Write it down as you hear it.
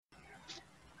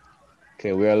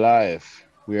Okay, we're alive.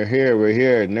 We are here. We're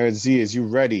here. Nerd Z, is you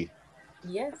ready?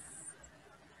 Yes.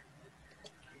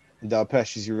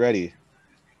 Dalpesh, is you ready?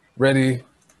 Ready.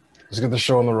 Let's get the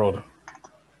show on the road.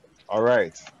 All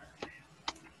right.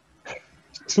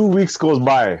 2 weeks goes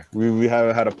by. We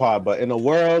haven't had a pod, but in a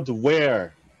world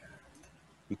where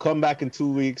we come back in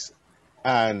 2 weeks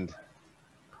and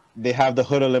they have the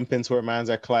Hood Olympics where mans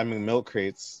are climbing milk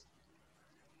crates.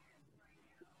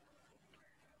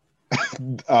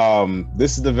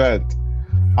 This is the event.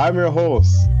 I'm your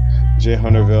host, Jay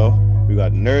Hunterville. We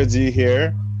got Nerdsy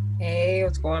here. Hey,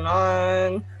 what's going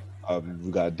on?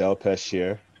 We got Delpesh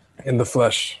here. In the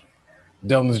flesh.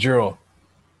 Delmas Jiro.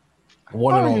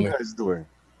 One How and are only. you guys doing?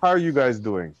 How are you guys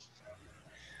doing?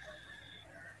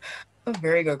 A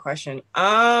very good question.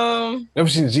 Never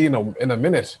seen Z in a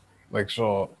minute.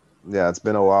 Yeah, it's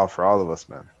been a while for all of us,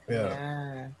 man.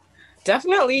 Yeah.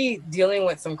 Definitely dealing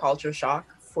with some culture shock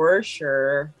for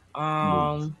sure.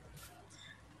 I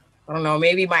don't know,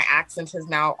 maybe my accent has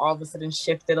now all of a sudden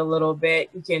shifted a little bit.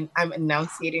 I'm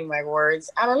enunciating my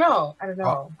words. I don't know.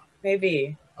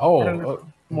 Maybe. Oh. I don't know.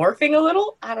 Morphing a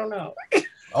little? I don't know.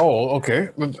 Okay.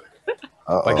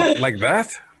 Like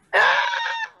that?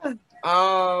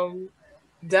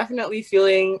 Definitely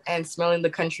feeling and smelling the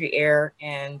country air,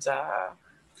 and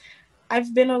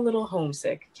I've been a little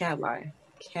homesick. Can't lie.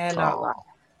 Cannot lie.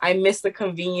 I miss the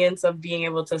convenience of being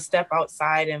able to step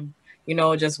outside and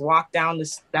just walk down the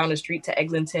street to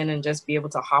Eglinton and just be able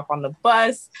to hop on the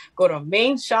bus, go to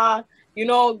Main Shaw.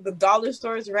 The dollar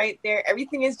store is right there.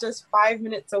 Everything is just 5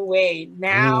 minutes away.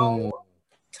 Now,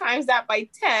 times that by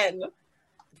 10.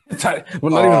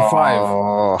 Well, not even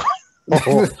 5.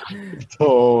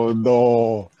 Oh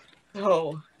no.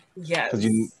 Oh, yes. Because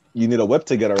you need a whip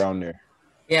to get around there.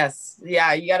 Yes.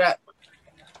 Yeah, you gotta,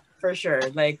 for sure.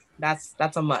 Like, that's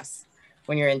a must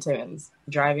when you're in Timmins.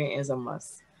 Driving is a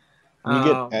must. Can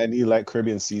you get any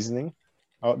Caribbean seasoning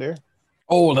out there?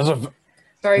 Oh,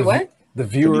 Sorry, what? The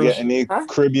viewers. Can you get any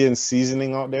Caribbean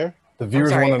seasoning out there? The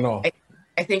viewers want to know.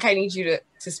 I think I need you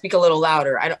to speak a little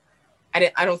louder. I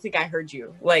don't think I heard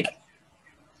you. Like,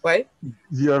 what?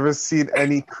 You ever seen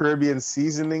any Caribbean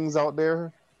seasonings out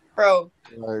there? Bro,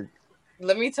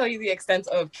 let me tell you the extent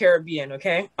of Caribbean,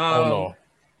 okay? Oh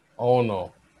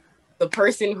no. The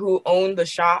person who owned the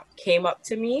shop came up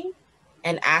to me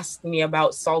and asked me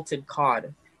about salted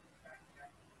cod.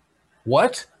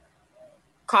 What?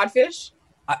 Codfish?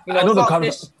 I know the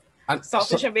codfish.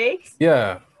 Saltfish and bakes?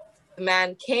 Yeah. The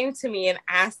man came to me and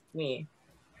asked me,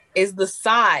 is the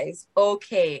size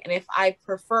okay? And if I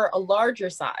prefer a larger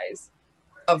size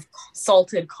of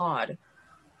salted cod.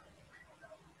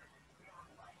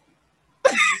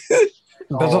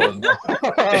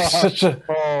 It's such a...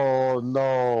 Oh,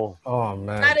 no. Oh,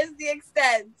 man. That is the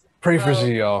extent. Pray for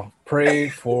Z, y'all. Pray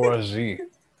for Z.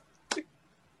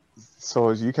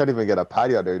 So you can't even get a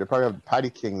patty out there. They probably have patty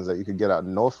kings that you could get at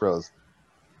No Frills.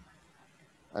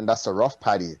 And that's a rough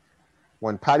patty.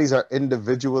 When patties are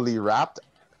individually wrapped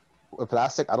with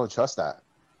plastic, I don't trust that.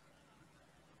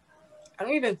 I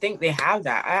don't even think they have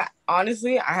that.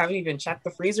 Honestly, I haven't even checked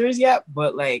the freezers yet,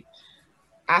 but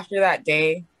after that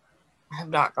day, I have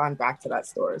not gone back to that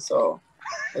store. So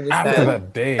after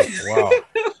that day, wow.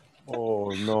 Oh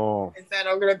no. Instead,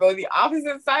 I'm gonna go the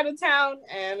opposite side of town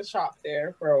and shop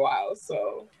there for a while.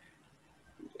 So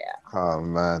yeah. Oh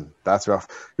man, that's rough.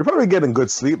 You're probably getting good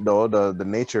sleep though, the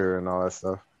nature and all that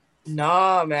stuff.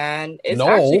 Nah, man.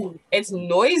 It's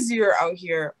noisier out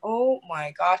here. Oh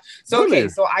my gosh. So really? Okay,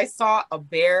 so I saw a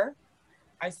bear,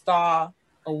 I saw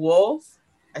a wolf,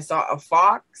 I saw a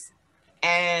fox,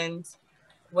 and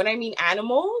when I mean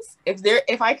animals,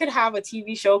 if I could have a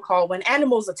TV show called When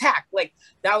Animals Attack,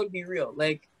 that would be real.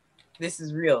 This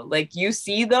is real. You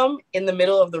see them in the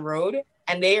middle of the road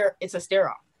and it's a stare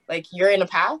off. You're in a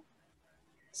path,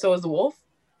 so is the wolf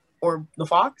or the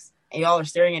fox, and y'all are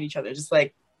staring at each other, just so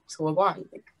we'll go on.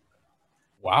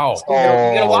 Wow. So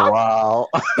you gonna walk? Wow.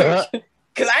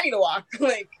 Because I need to walk.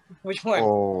 Which one?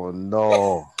 Oh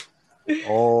no.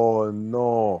 Oh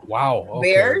no. Wow.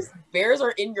 Okay. Bears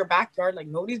are in your backyard like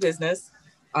nobody's business.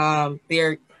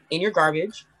 They're in your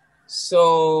garbage.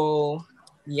 So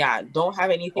yeah, don't have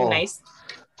anything nice.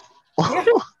 Yeah.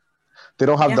 They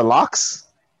don't have the locks?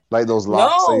 Like those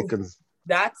locks no, so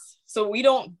you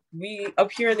can we up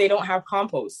here they don't have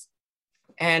compost.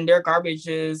 And their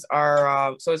garbages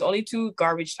are so it's only 2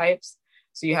 garbage types.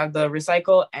 So you have the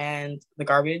recycle and the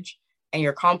garbage, and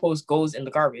your compost goes in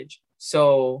the garbage.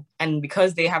 So, and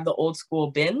because they have the old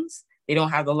school bins, they don't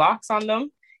have the locks on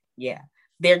them. Yeah,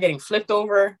 they're getting flipped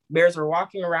over. Bears are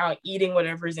walking around eating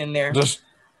whatever's in there. Just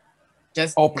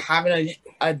having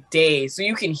a day, so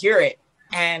you can hear it.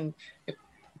 And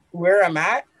where I'm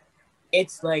at,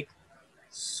 it's like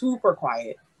super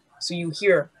quiet. So you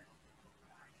hear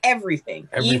everything.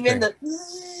 Even the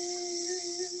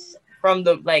from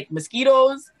the like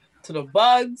mosquitoes to the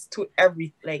bugs to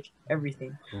everything.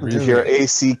 You hear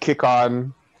AC kick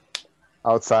on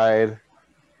outside.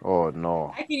 Oh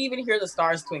no. I can even hear the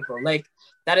stars twinkle. Like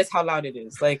that is how loud it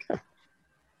is. Like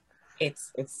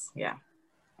it's yeah.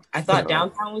 I thought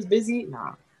downtown was busy.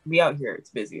 Nah, we out here. It's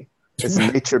busy. It's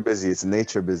nature busy. It's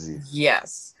nature busy.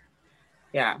 Yes.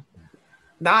 Yeah.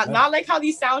 Not like how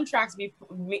these soundtracks be.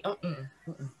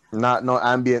 Not no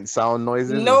ambient sound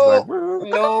noises. No, like,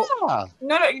 no,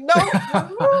 no.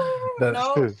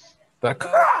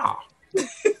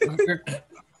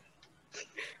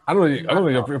 I don't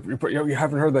know. You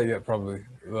haven't heard that yet, probably.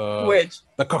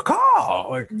 The caw.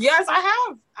 Like yes, I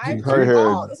have. I've heard it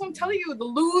all. That's what I'm telling you. The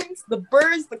loons, the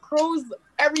birds, the crows,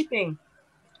 everything.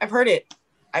 I've heard it.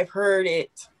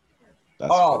 That's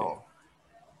all.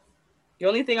 The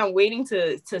only thing I'm waiting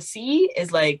to see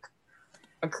is like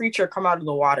a creature come out of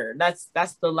the water. That's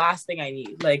the last thing I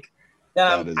need. Like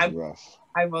that is rough.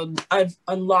 I've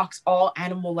unlocked all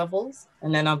animal levels,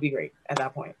 and then I'll be great at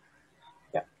that point.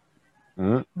 Yeah.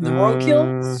 The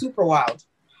roadkill, super wild.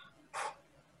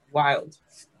 Wild.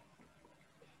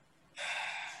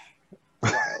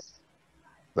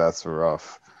 That's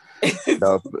rough.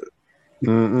 So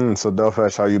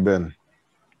Delphesh, how you been?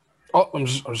 Oh, I'm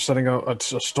just setting out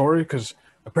a story because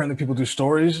apparently people do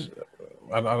stories.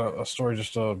 A story,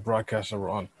 just a broadcast that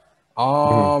we're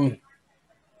on.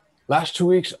 Last 2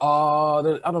 weeks, I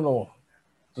don't know.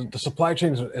 The supply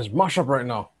chain is mush up right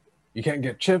now. You can't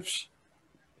get chips.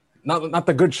 Not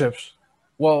the good chips.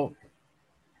 Well,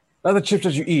 not the chips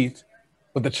that you eat,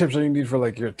 but the chips that you need for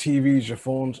like your TVs, your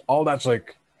phones. All that's a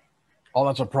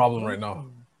problem right now.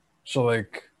 So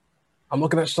like, I'm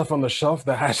looking at stuff on the shelf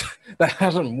that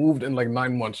hasn't moved in like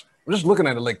 9 months. I'm just looking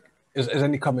at it like, is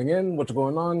any coming in? What's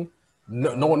going on?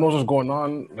 No one knows what's going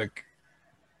on. Like,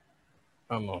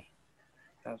 I don't know.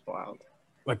 That's wild.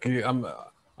 Like I'm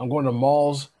going to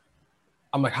malls.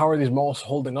 I'm like, how are these malls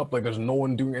holding up? Like, there's no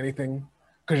one doing anything.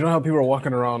 Because you know how people are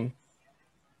walking around,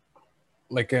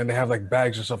 like, and they have like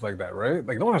bags and stuff like that, right?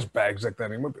 Like, no one has bags like that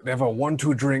anymore. They have a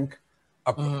 1-2 drink,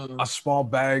 a small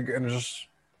bag, and just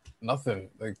nothing.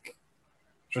 Like,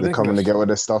 they're coming to get with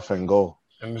their stuff and go.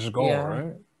 And just go,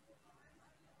 right?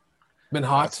 Been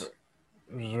hot. It's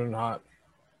been hot.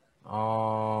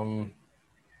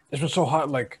 It's been so hot.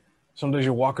 Like some days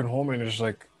you're walking home and you're just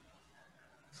like,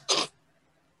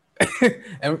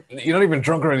 and you're not even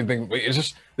drunk or anything. But it's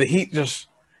just the heat just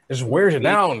wears you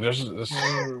down. Just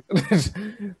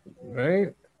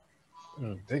right?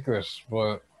 Ridiculous.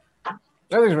 But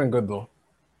everything's been good though.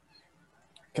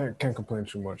 Can't complain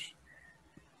too much.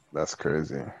 That's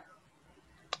crazy.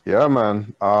 Yeah,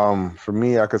 man. For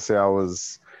me, I could say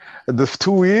the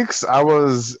 2 weeks I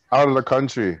was out of the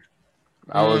country.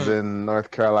 I was in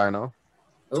North Carolina.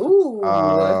 Ooh.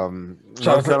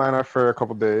 North Carolina for a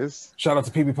couple days. Shout out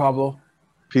to PB Pablo.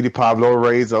 PD Pablo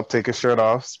raised up, take his shirt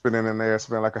off, spinning in there,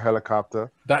 spinning like a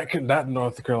helicopter. That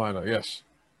North Carolina, yes.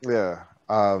 Yeah.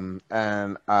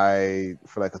 And I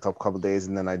for like a couple days,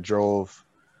 and then I drove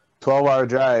 12-hour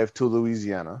drive to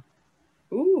Louisiana.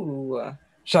 Ooh.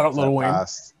 Shout out Lil Wayne.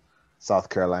 Past South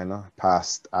Carolina,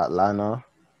 past Atlanta.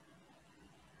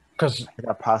 Because I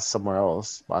got past somewhere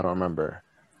else, but I don't remember.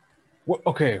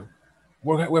 Okay,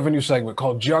 we have a new segment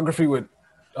called Geography with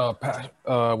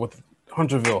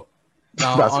Hunterville.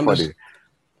 Now, that's funny.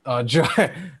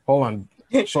 Hold on.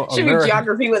 So should be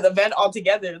geography with the vent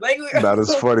altogether. Like that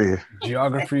is funny.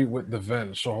 Geography with the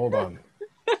vent. So hold on.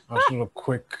 I'll do a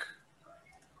quick.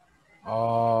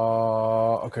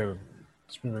 Okay,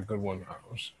 this may be a good one.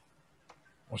 Let's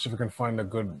see if we can find a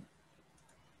good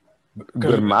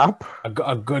map.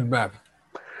 A good map.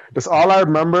 That's all I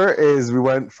remember is we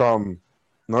went from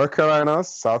North Carolina,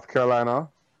 South Carolina,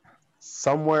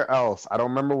 somewhere else. I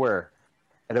don't remember where.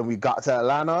 And then we got to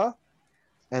Atlanta,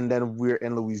 and then we're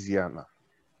in Louisiana.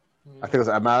 I think it was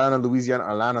Atlanta, Louisiana,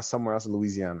 Atlanta, somewhere else in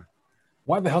Louisiana.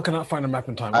 Why the hell can I not find a map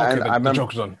in time? Okay, the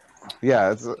joke's done.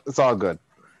 Yeah, it's all good.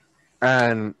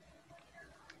 And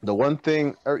the one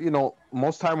thing,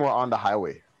 most time we're on the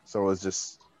highway. So it was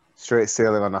just straight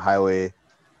sailing on the highway,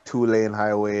 2-lane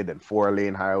highway, then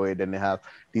 4-lane highway. Then they have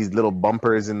these little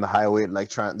bumpers in the highway,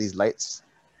 like these lights.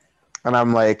 And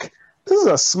I'm like, this is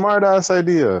a smart ass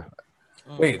idea.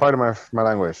 Wait, pardon my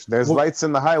language. There's lights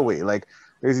in the highway. Like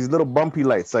there's these little bumpy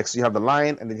lights. Like so you have the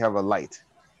line and then you have a light.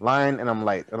 Line and I'm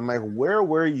light. And I'm like, where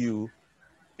were you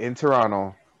in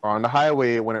Toronto or on the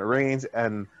highway when it rains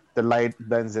and the light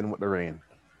blends in with the rain?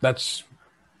 You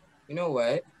know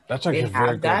what? That's They actually very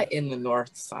have that good. in the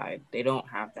north side. They don't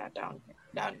have that down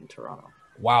in Toronto.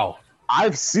 Wow.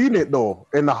 I've seen it though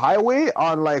in the highway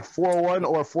on like 401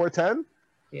 or 410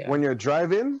 Yeah. when you're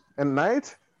driving at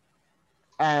night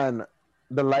and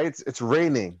the lights, it's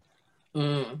raining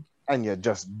and you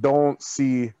just don't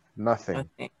see nothing.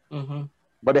 Mm-hmm.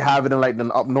 But they have it in like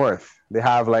up north. They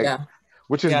have like,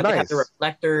 which is They nice. have the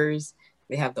reflectors.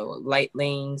 They have the light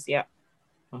lanes. Yeah.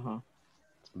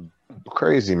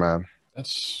 Crazy, man.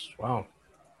 That's wow.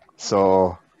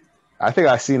 So I think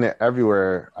I've seen it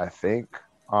everywhere, I think,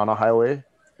 on a highway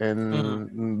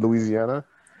in Louisiana.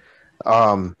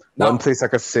 One place I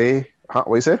could say,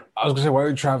 what you say? I was gonna say, why are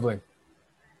you traveling?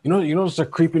 You know, it's the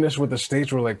creepiness with the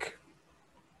states where like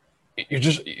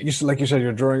like you said,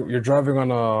 you're driving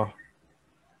on a,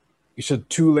 you said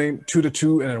 2 to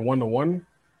 2 and then 1 to 1,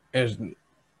 and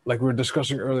like we were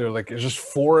discussing earlier, like it's just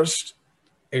forest,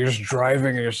 and you're just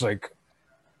driving, and you're just like,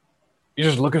 you're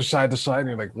just looking side to side, and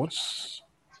you're like, what's?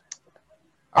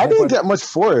 I didn't get much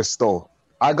forest though.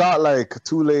 I got like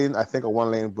 2 lane. I think a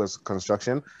 1 lane was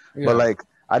construction, but like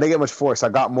I didn't get much forest. I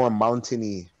got more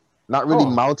mountainy, not really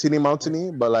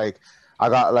mountainy, but like I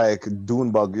got like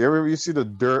dune bug. You see the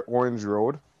dirt orange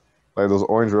road, like those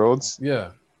orange roads?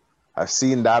 Yeah, I've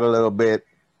seen that a little bit.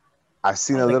 I've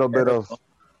seen a little bit of,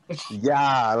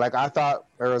 like I thought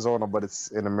Arizona, but it's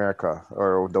in America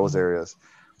or those areas.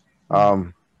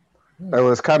 It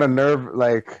was kind of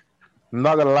like, I'm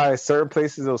not gonna lie, certain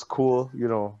places it was cool, you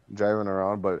know, driving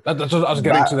around, but that's what I was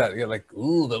getting to that. Yeah, like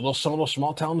some of those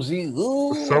small towns.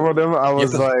 Some of them I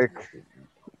was like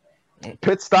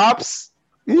pit stops.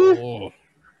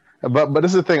 But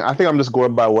this is the thing. I think I'm just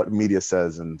going by what media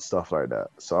says and stuff like that.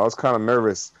 So I was kind of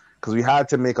nervous because we had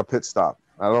to make a pit stop.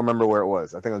 I don't remember where it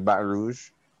was. I think it was Baton Rouge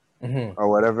or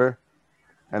whatever.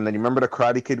 And then you remember the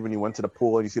Karate Kid when you went to the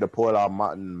pool and you see the pool all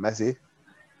messy?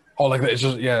 Oh, like it's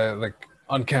just like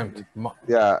unkempt.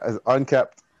 Yeah, it's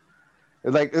unkept.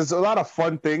 It's like there's a lot of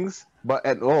fun things, but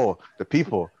the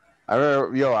people. I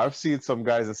remember, I've seen some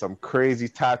guys with some crazy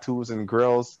tattoos and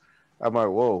grills. I'm like,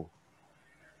 whoa,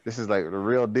 this is like the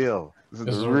real deal. This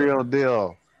is the real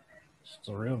deal. It's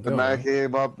the real deal. The man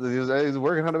came up. He was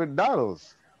working at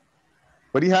McDonald's,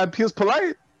 but he was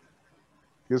polite.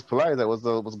 He was polite. Like,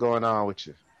 what's going on with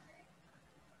you?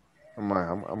 I'm like,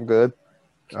 I'm good.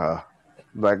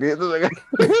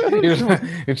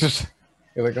 It's just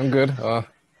you're like, I'm good.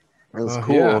 It's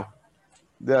cool.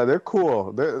 Yeah, they're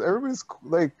cool. Everybody's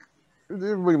like,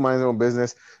 everybody minds their own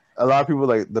business. A lot of people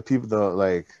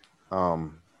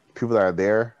people that are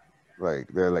there, like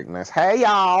they're like nice. Hey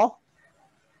y'all.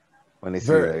 When they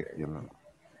see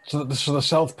So the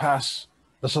South Pass,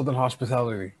 the Southern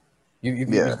hospitality.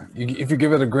 If you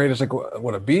give it a grade, it's like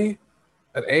what, a B,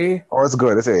 an A? Oh, it's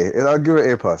good. It's A. I'll give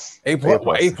it A plus. A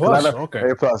plus. Okay.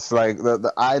 A plus. Like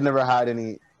I never had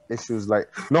any issues. Like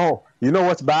no, you know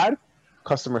what's bad?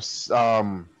 Customers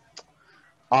on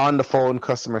the phone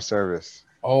customer service.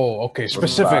 Oh, okay.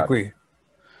 Specifically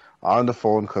on the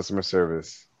phone customer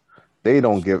service. They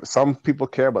don't give. Some people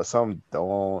care, but some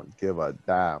don't give a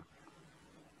damn.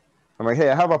 I'm like,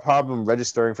 hey, I have a problem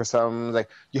registering for something. Like,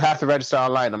 you have to register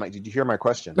online. I'm like, did you hear my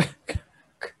question?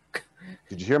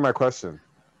 Did you hear my question?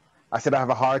 I said I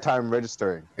have a hard time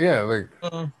registering. Yeah, like.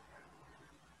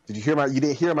 Did you hear you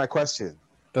didn't hear my question.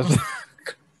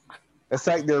 It's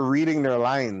like they're reading their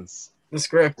lines. The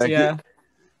script, like, yeah.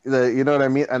 You know what I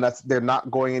mean? And they're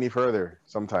not going any further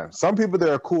sometimes. Some people,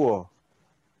 they're cool.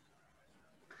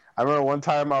 I remember one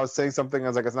time I was saying something. I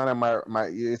was like, "It's not in my."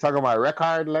 You're talking about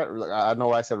record. I know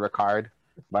why I said record,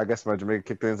 but I guess my Jamaican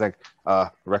kicked in. It's like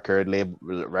record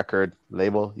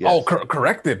label. Yes. Oh,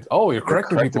 corrected. Oh, you're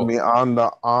correcting people. Me on the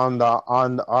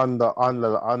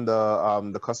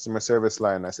customer service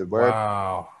line. I said, "Word,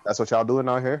 wow, that's what y'all doing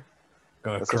out here.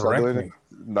 That's what y'all doing.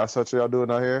 That's what y'all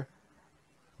doing out here.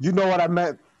 You know what I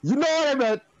meant. You know what I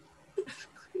meant.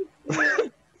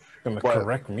 Gonna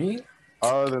correct me.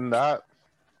 Other than that."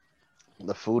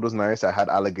 The food was nice. I had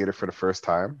alligator for the first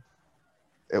time.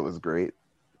 It was great.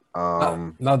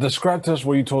 Now describe to us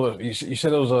what you told us. You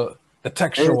said it was the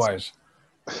texture wise.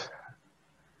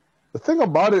 The thing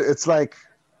about it, it's like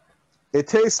it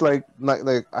tastes like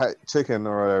chicken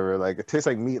or whatever. Like it tastes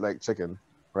like meat, like chicken,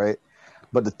 right?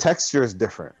 But the texture is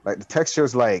different. Like the texture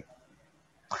is like,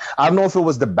 I don't know if it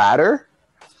was the batter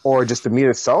or just the meat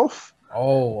itself.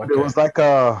 Oh, okay. It was like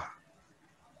a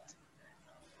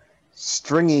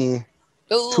stringy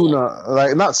tuna,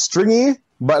 like not stringy,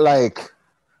 but like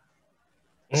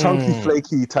chunky,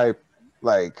 flaky type.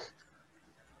 Like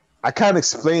I can't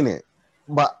explain it,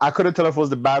 but I couldn't tell if it was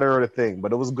the batter or the thing.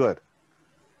 But it was good.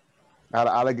 I had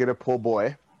an alligator po'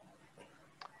 boy.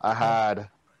 I had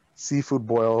seafood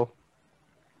boil.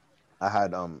 I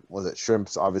had was it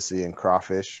shrimps, obviously, and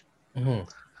crawfish.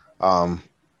 Mm-hmm.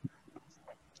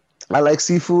 I like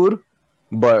seafood,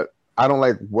 but I don't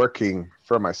like working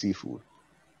for my seafood.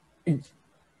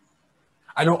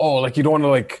 I know. Oh, like you don't want to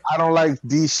like. I don't like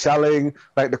de-shelling,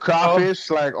 like the crawfish.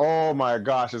 Like, oh my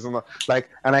gosh, it's like,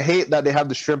 and I hate that they have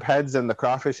the shrimp heads and the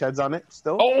crawfish heads on it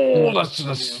still. Oh, that's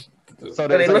So Are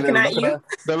they like, looking at you?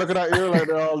 they're looking at you like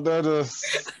they're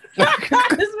just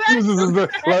This man-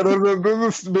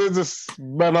 like they're just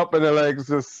bent up and they're like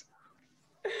just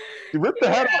you rip the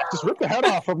head off, just rip the head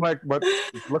off. I'm like, but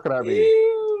it's looking at me,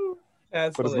 Ew.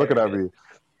 That's but it's hilarious. looking at me.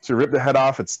 So you rip the head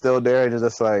off, it's still there, and you're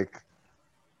just like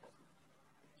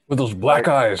with those black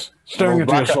eyes staring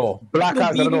into your soul. Black The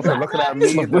eyes. I don't know if they're looking at me,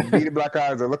 eyes. the beady black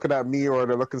eyes. They're looking at me, or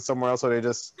they're looking somewhere else, or they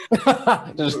just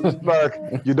Just- like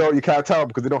you can't tell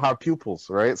because they don't have pupils,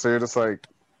 right? So you're just like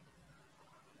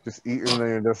just eating, and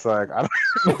you're just like I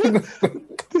don't.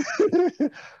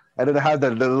 And then it has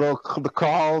the little the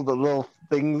crawl, the little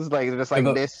things like just like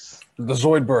this. the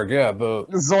Zoidberg, yeah, the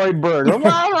Zoidberg. Oh,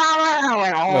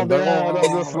 man, I'm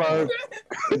just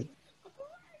like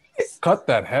cut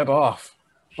that head off.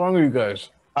 What's wrong with you guys?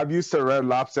 I'm used to Red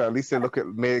Lobster. At least they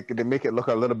make it look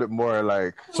a little bit more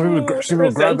like Some people grab that.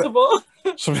 Presentable.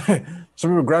 Some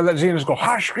people grab that G and just go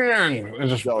hashkin and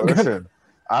just. yo. Listen,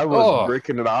 I was Oh.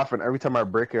 breaking it off, and every time I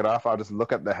break it off, I'll just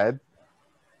look at the head,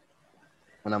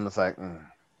 and I'm just like,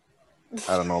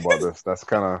 I don't know about this. It's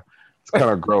kind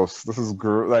of gross. This is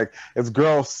like it's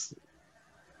gross.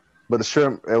 But the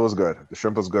shrimp, it was good. The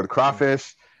shrimp was good.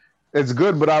 Crawfish, it's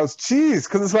good, but I was cheese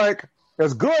because it's like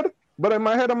it's good, but in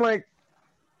my head I'm like,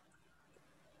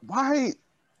 why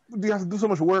do you have to do so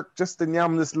much work just to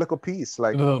yam this little piece?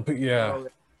 Like, Yeah,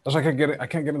 that's why I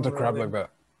can't get into crab like that.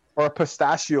 or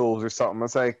pistachios or something.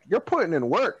 It's like you're putting in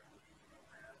work.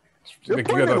 You're Like,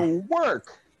 you putting gotta- in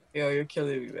work. Yo, you're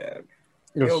killing me, man.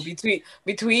 Yes. Yo,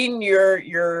 between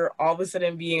your all of a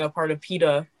sudden being a part of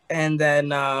PETA and then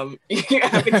you're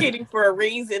advocating for a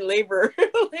raise in labor.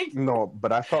 Like, No,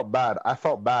 but I felt bad.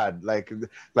 Like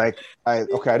I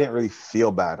didn't really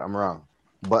feel bad. I'm wrong,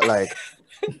 but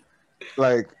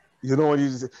like you know when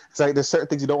it's like there's certain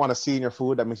things you don't want to see in your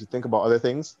food that makes you think about other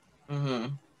things. mm-hmm.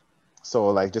 So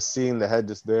like just seeing the head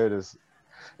just there,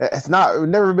 it's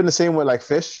never been the same with like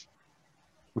fish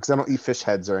because I don't eat fish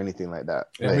heads or anything like that.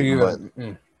 Yeah, Like, me but,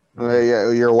 either.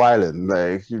 yeah, you're wilding.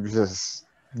 Like you just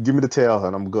give me the tail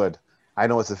and I'm good. I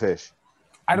know it's a fish.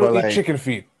 I don't But, eat like- chicken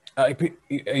feet. I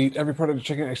eat every part of the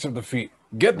chicken except the feet.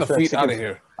 Get the I feel like feet out of chicken-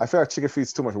 here. I feel like chicken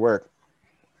feet's too much work.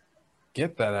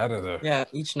 Get that out of there. Yeah,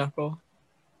 each knuckle.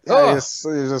 Yeah, Ugh.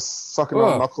 you're just sucking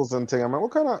on Ugh. knuckles and thing. I'm like,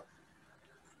 what kind of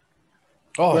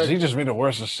Oh, Like- he just made it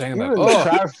worse just saying that. even the Oh,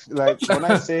 craft, like when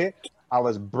I say I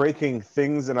was breaking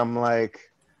things and I'm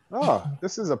like, oh,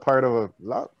 this is a part of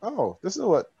this is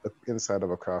what the inside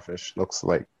of a crawfish looks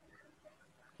like.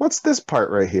 What's this part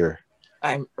right here?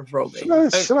 I'm rolling.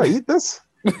 Should I eat this?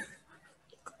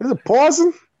 Is it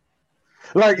pausing?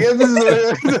 Like this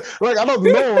is like I don't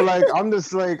know. Like I'm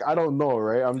just like I don't know,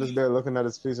 right? I'm just there looking at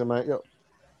his face. I'm like, yo,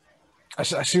 I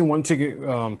seen one technique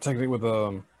with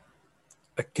a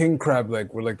king crab leg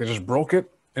where like they just broke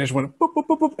it and it just went boop, boop,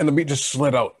 boop, boop, and the meat just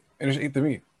slid out and just ate the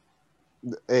meat.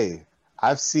 hey,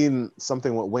 I've seen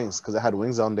something with wings because it had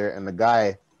wings on there, and the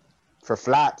guy for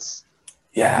flats,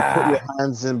 you put your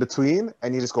hands in between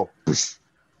and you just go, poosh,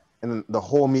 and then the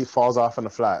whole meat falls off in the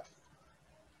flat.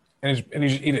 And you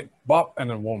just eat it, bop, and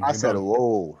then boom. I you're said, done.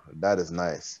 whoa, that is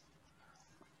nice.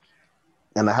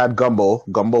 And I had gumbo.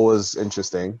 Gumbo was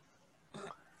interesting.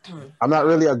 I'm not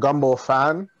really a gumbo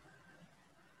fan.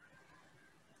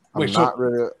 Wait,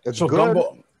 It's so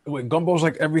good. gumbo's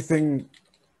like everything.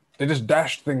 They just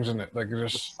dash things in it, like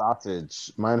it's just.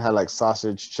 Sausage. Mine had like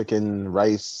sausage, chicken,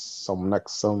 rice,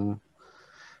 some.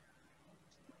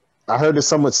 I heard there's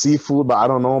some with seafood, but I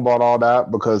don't know about all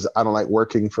that because I don't like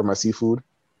working for my seafood.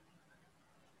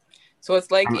 So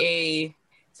it's like a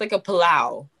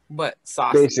palau, but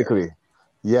sauce. Basically,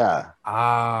 yeah,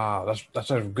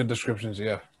 That's a good descriptions.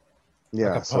 Yeah,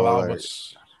 yeah. like a So, palau, like,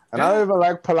 but and I don't even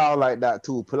like palau like that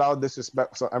too. Palau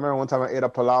disrespect. So I remember one time I ate a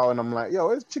palau and I'm like, yo,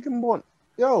 it's chicken bone.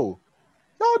 Yo,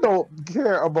 y'all don't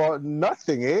care about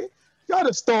nothing, eh? Y'all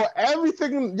just throw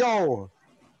everything, yo.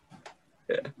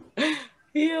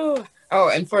 Ew. Oh,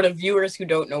 and for the viewers who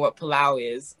don't know what palau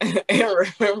is,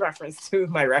 in reference to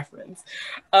my reference,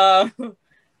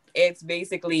 it's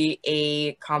basically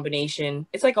a combination.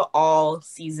 It's like an all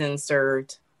season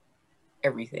served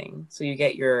everything. So you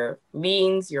get your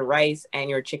beans, your rice, and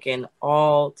your chicken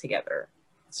all together,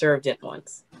 served at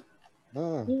once.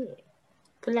 Mm. Yeah.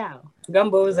 Palau.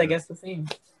 Gumbo is, I guess, the same.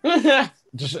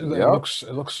 Just it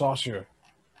Yep. looks saucier.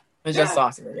 It's just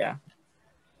saucier, yeah.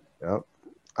 Yep.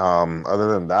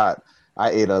 Other than that,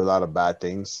 I ate a lot of bad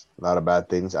things. A lot of bad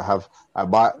things. I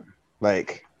bought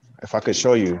like if I could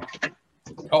show you.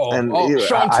 And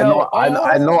Chantel.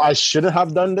 I know I shouldn't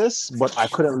have done this, but I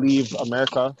couldn't leave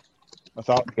America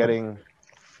without getting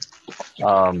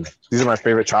these are my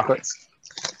favorite chocolates.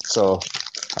 So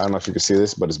I don't know if you can see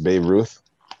this, but it's Babe Ruth.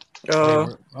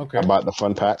 Okay. I bought the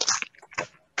fun pack.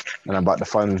 And I bought the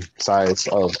fun size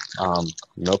of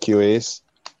Milky Ways.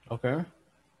 Okay.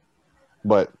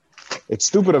 But it's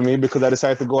stupid of me because I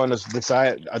decided to go on this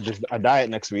diet, a diet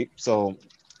next week. So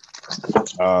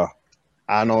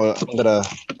I know I'm gonna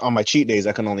on my cheat days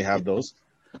I can only have those.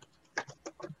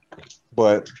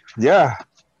 But yeah,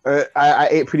 I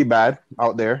ate pretty bad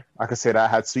out there. I could say that I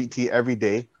had sweet tea every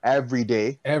day. Every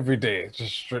day,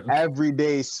 just straight. Every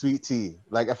day sweet tea.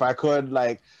 Like if I could,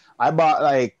 like I bought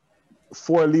like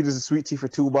 4 liters of sweet tea for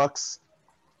 $2.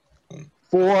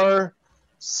 4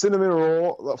 cinnamon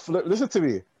roll. Listen to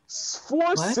me.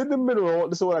 4 cinnamon roll.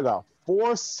 This is what I got.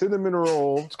 4 cinnamon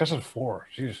roll. This guy said 4.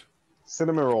 Jeez.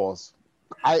 Cinnamon rolls.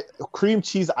 Cream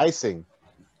cheese icing.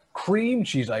 Cream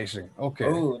cheese icing. Okay.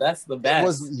 Oh, that's the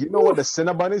best. You know what the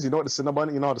Cinnabon is? You know what the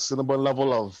Cinnabon? You know what the Cinnabon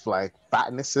level of like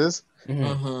fatness is?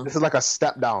 Mm-hmm. This is like a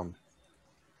step down.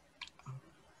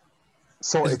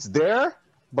 So it's there,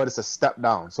 but it's a step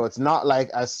down. So it's not like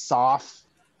as soft.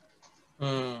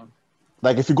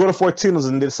 Like if you go to Fortuno's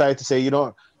and they decide to say, you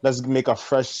know, let's make a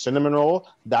fresh cinnamon roll,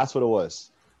 that's what it was.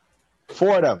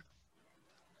 4 of them.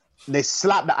 They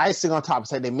slap the icing on top.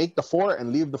 It's like they make the 4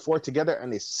 and leave the 4 together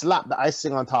and they slap the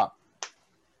icing on top.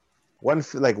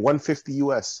 Like $150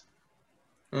 US.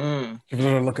 If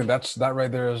you're looking, that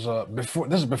right there is before.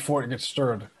 This is before it gets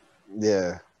stirred.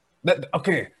 Yeah.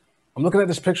 Okay. I'm looking at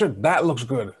this picture. That looks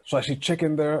good. So I see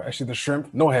chicken there. I see the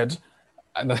shrimp, no heads,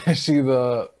 and then I see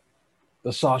the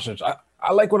sausage. I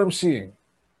like what I'm seeing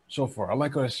so far. I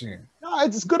like what I'm seeing. No,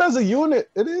 it's good as a unit.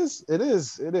 It is.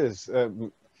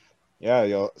 Yeah,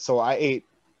 yo. So I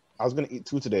was gonna eat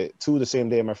 2 today. 2 the same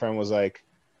day. My friend was like,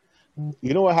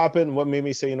 "You know what happened? What made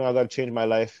me say, you know, I gotta change my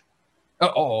life?"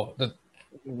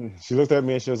 She looked at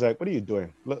me and she was like, "What are you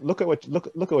doing? Look at what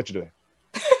you're doing."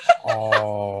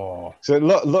 Oh.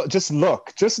 So just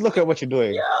look at what you're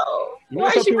doing. Yo,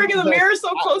 why is she bringing the mirror so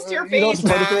close to your face,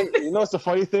 man? You know, it's the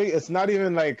funny thing. It's not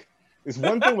even like it's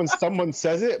one thing when someone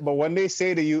says it, but when they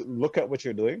say to you, "Look at what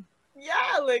you're doing,"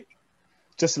 yeah, like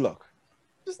just look.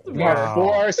 Just the mirror.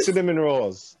 4 cinnamon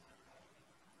rolls.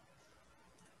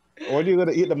 What are you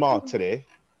gonna eat them all today?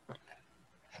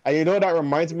 And you know what that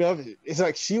reminds me of? It's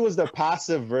like she was the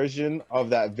passive version of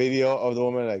that video of the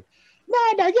woman like, "No,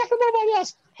 get from nobody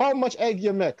else. How much egg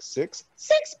you make? 6?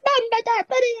 6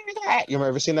 You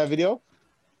ever seen that video?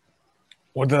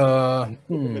 Or the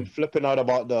woman flipping out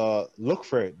about the look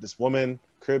for it. This woman,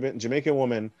 Caribbean, Jamaican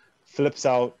woman, flips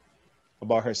out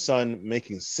about her son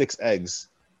making 6 eggs.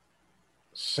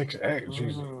 6 eggs.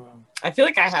 Jesus. I feel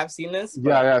like I have seen this. But...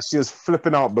 Yeah. She was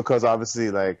flipping out because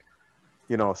obviously, like,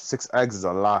 you know, 6 eggs is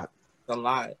a lot. It's a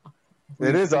lot.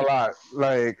 It is a lot.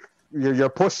 Like you're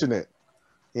pushing it.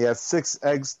 He has 6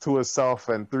 eggs to himself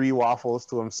and 3 waffles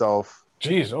to himself.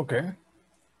 Jeez. Okay.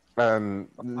 And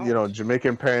you know,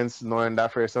 Jamaican parents knowing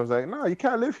that for yourself, like, no, you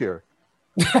can't live here.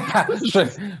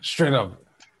 straight up.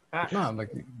 No,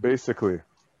 like basically.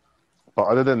 But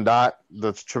other than that,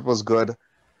 the trip was good.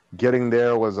 Getting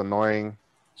there was annoying.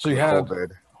 So you had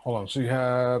hold on. So you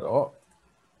had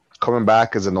coming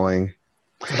back is annoying.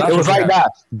 So it was like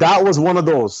that. That was one of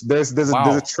those. There's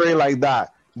a tray like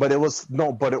that, but it was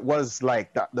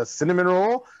like that. The cinnamon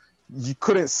roll. You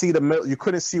couldn't see the milk. You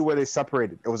couldn't see where they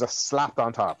separated. It was just slapped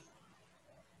on top.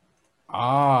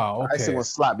 Ah, okay. The icing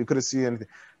was slapped. You couldn't see anything.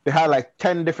 They had like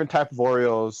 10 different type of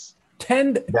Oreos.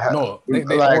 10? No, they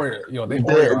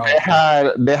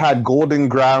had Golden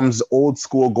Grams, old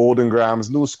school Golden Grams,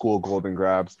 new school Golden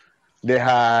Grams. They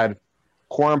had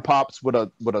corn pops with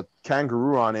a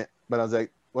kangaroo on it. But I was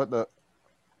like, what the?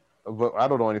 But I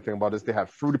don't know anything about this. They had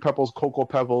Fruity Pebbles, Cocoa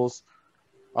Pebbles,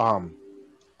 all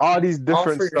these different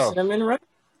all for stuff. Cinnamon run?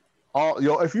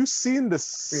 If you've seen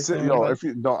this, if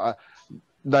you don't,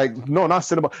 no, not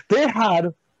cinnamon. They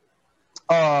had, you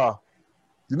know,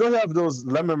 they have those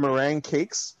lemon meringue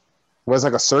cakes where it's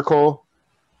like a circle,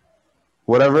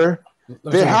 whatever.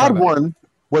 They had one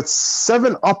with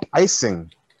 7-Up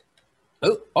icing.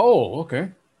 Oh,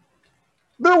 okay.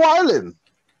 They're wildin'.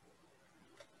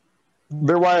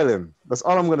 That's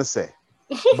all I'm gonna say.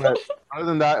 But other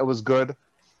than that, it was good.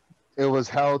 It was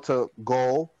hell to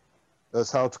go. It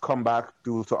was hell to come back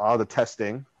due to all the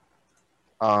testing.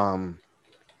 To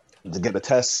get the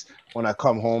tests when I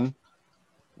come home.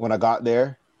 when I got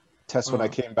there. Test when I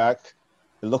came back.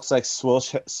 It looks like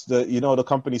Switch, the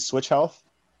company Switch Health,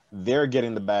 they're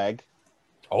getting the bag.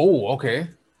 Oh, okay.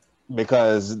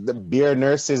 Because the beer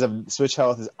nurses of Switch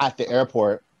Health is at the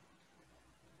airport.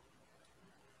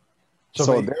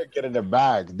 So they're getting their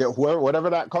bag. Whatever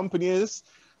that company is,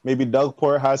 maybe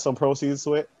Dougport has some proceeds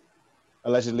to it,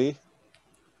 allegedly.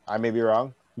 I may be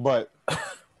wrong. But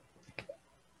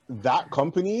that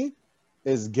company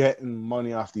is getting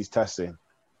money off these testing.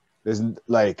 There's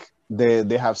like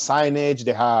they have signage,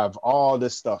 they have all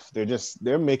this stuff.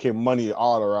 They're making money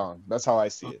all around. That's how I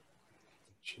see it.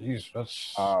 Jeez,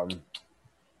 that's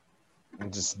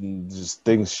just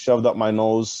things shoved up my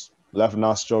nose, left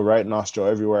nostril, right nostril,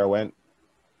 everywhere I went.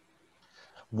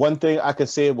 One thing I could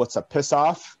say, what's a piss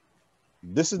off?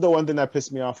 This is the one thing that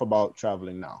pissed me off about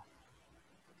traveling now.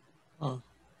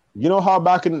 You know how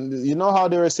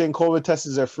they were saying COVID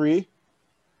tests are free?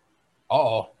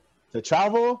 Uh-oh. To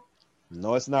travel?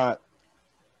 No, it's not.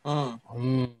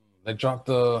 They dropped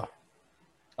a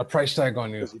price tag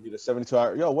on you. You need a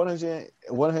 72-hour.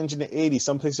 180.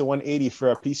 Some places 180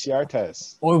 for a PCR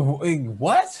test. Oh, wait,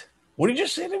 what? What did you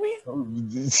say to me?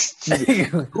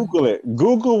 Google it.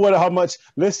 Google how much.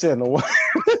 Listen,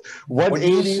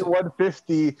 180,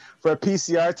 150 for a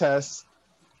PCR test.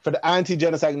 For the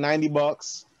antigen, it's like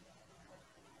 $90.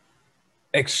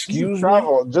 Excuse me?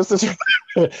 Travel.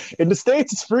 In the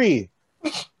States, it's free.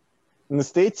 In the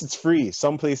States, it's free.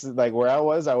 Some places, like where I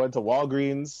went to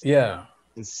Walgreens. Yeah.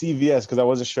 And CVS, because I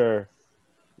wasn't sure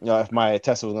if my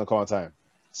test was going to come on time.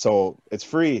 So it's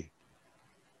free.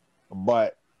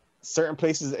 But certain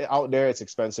places out there, it's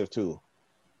expensive too.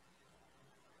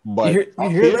 But you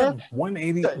hear that?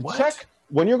 180. What? Check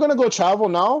when you're gonna go travel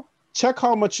now. Check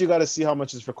how much you got to see how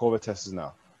much is for COVID tests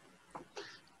now.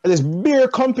 And there's beer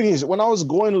companies. When I was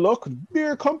going to look,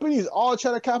 beer companies all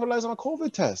trying to capitalize on a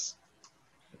COVID test.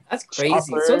 That's crazy.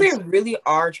 Shoppers, so they really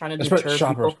are trying to deter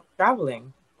people from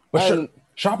traveling. But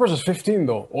Shoppers is 15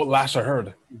 though. Last I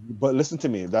heard. But listen to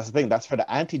me. That's the thing. That's for the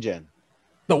antigen.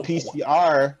 The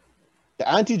PCR. The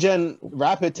antigen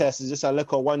rapid test is just a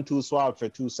little 1-2 swab for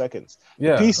 2 seconds.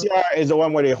 Yeah. The PCR is the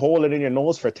one where they hold it in your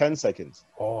nose for 10 seconds.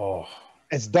 Oh.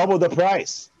 It's double the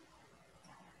price.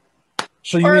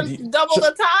 So you need double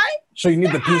the time? So you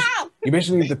need you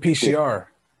basically need the PCR.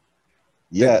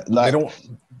 Yeah. They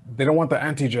don't want the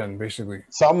antigen, basically.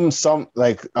 Some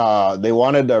they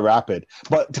wanted the rapid.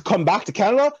 But to come back to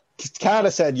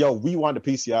Canada said, yo, we want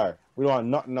the PCR. We don't want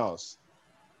nothing else.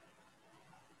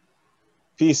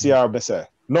 PCR, Mr.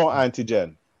 No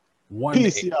antigen.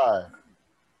 PCR.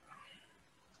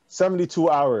 72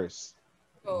 hours.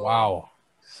 Wow.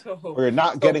 We're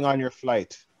not getting on your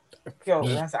flight. Yo,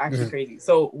 that's actually crazy.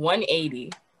 So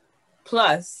 180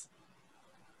 plus,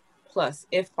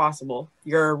 if possible,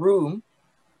 your room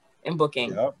and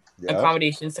booking,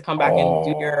 accommodations to come back and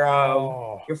do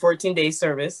your 14 days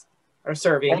service or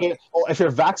serving. Okay. Oh, if you're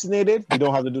vaccinated, you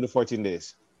don't have to do the 14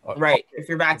 days. Right. If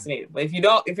you're vaccinated, but if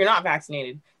you're not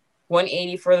vaccinated,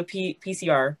 180 for the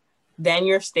PCR, then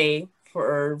your stay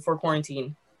for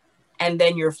quarantine, and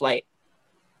then your flight.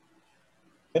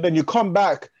 And then you come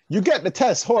back, you get the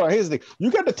test. Hold on, here's the thing.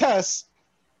 You get the test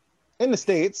in the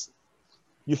States,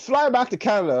 you fly back to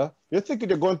Canada, you're thinking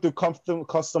you're going through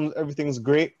customs, everything's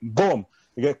great. Boom,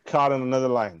 you get caught on another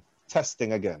line.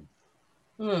 Testing again.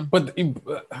 But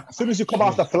as soon as you come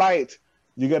off the flight,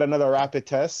 you get another rapid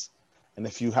test. And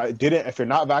if if you're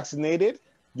not vaccinated,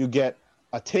 you get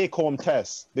a take-home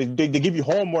test. They give you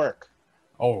homework.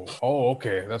 Oh,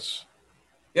 okay. That's...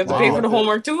 You have to pay for the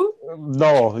homework too?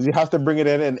 No, you have to bring it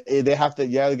in, and they have to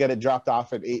get it dropped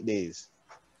off in 8 days.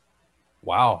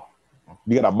 Wow.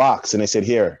 You get a box, and they said,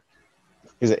 here's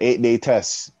an 8-day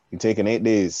test. You take in 8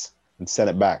 days and send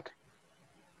it back.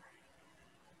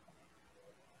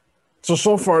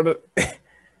 So far,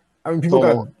 I mean,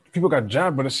 people got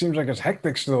jabbed, but it seems like it's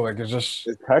hectic still. Like it's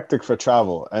hectic for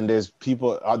travel, and there's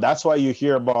people. That's why you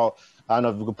hear about. I don't know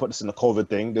if we can put this in the COVID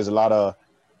thing. There's a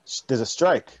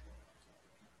strike.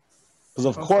 Because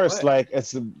of course, like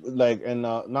it's like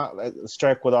not like a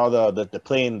strike with all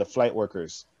the flight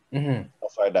workers,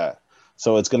 stuff like that.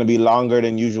 So it's gonna be longer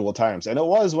than usual times, and it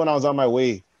was when I was on my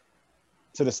way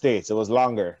to the States. It was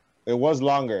longer.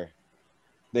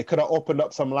 They could have opened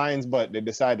up some lines, but they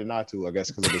decided not to. I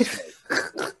guess because of the strike.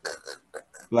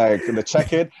 Like the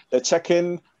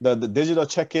check-in, the digital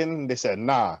check-in. They said,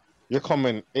 nah, you're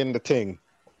coming in the thing.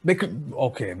 They could.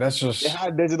 Okay, that's just. They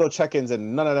had digital check-ins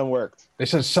and none of them worked. They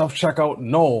said self-checkout.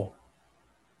 No,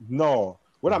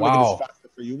 we're not making this faster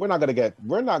for you. We're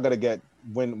not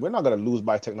gonna lose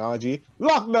by technology.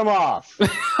 Lock them off.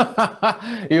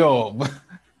 Yo,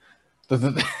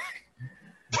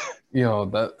 You know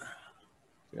that.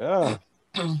 Yeah.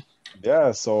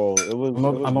 Yeah. So it was. I It was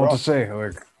don't know what to rough. say.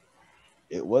 Like,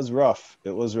 It was rough.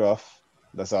 It was rough.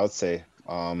 That's what I'd say.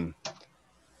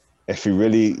 If you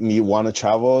really want to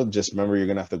travel, just remember you're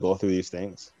gonna have to go through these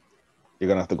things. You're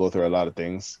gonna have to go through a lot of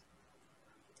things.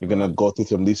 You're gonna go through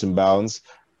some leaps and bounds.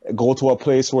 Go to a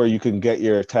place where you can get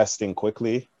your testing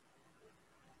quickly,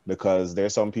 because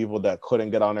there's some people that couldn't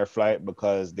get on their flight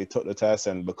because they took the test,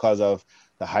 and because of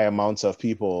the high amounts of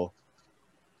people,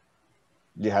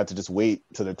 they had to just wait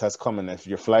till the test come. And if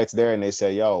your flight's there and they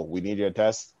say, "Yo, we need your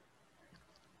test,"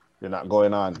 you're not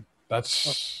going on. that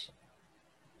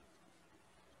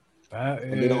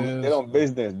And they don't. They is. don't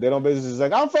business. They don't business. It's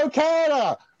like, I'm from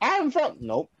Canada. I'm from.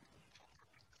 Nope.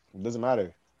 It doesn't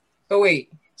matter. So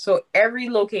wait, so every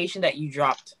location that you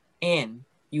dropped in,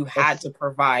 you had to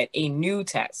provide a new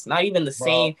test, not even the Bro,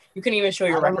 same. You couldn't even show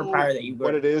your I don't record know prior that you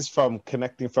what were. it is from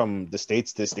connecting from the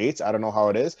states to states. I don't know how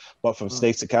it is, but from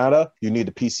states to Canada, you need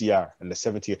the PCR and the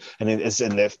 17, and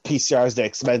the PCR is the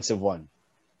expensive one.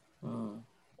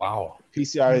 Wow.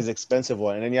 PCR is expensive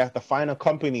one, and then you have to find a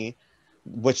company,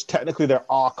 which technically they're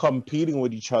all competing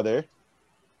with each other.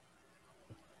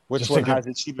 Which Just one thinking. has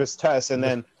the cheapest test? And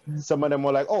then some of them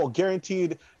were like, "Oh,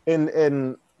 guaranteed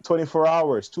in 24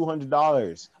 hours,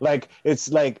 $200." Like it's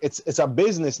a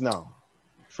business now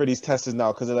for these testers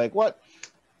now, because they're like, "What?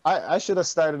 I should have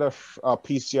started a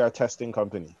PCR testing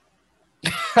company."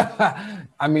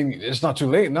 I mean, it's not too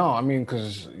late. No, I mean,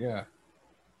 because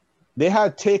They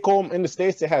had take home in the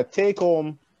States. They had take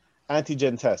home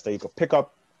antigen tests that you could pick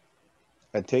up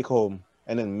and take home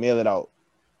and then mail it out.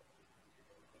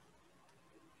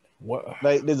 what?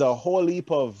 Like there's a whole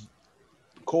heap of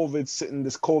COVID sitting,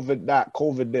 this COVID that,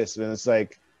 COVID this, and it's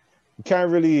like you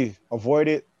can't really avoid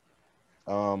it.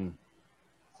 At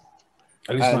least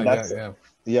And not yet. that's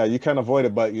yeah, you can avoid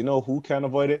it, but you know who can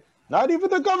avoid it? Not even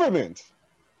the government.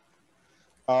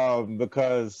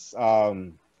 Because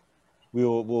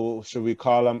we'll should we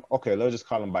call them? Okay, let's just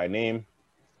call them by name.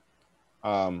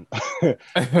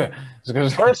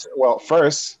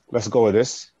 First, let's go with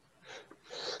this.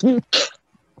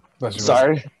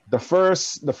 Sorry, the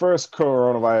first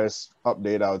coronavirus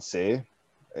update I would say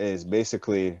is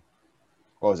basically,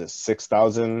 what was it,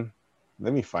 6,000?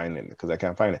 Let me find it because I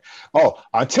can't find it. Oh,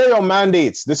 Ontario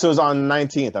mandates. This was on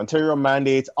 19th. Ontario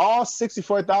mandates all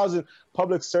 64,000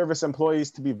 public service employees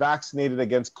to be vaccinated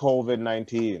against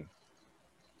COVID-19.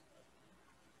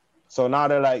 So now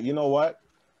they're like, you know what?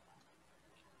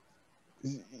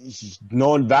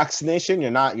 No vaccination, you're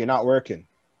not working.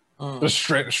 Just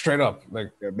straight up,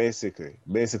 like You're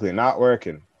basically not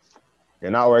working. You're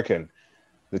not working.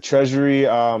 The Treasury,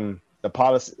 the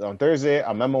policy on Thursday,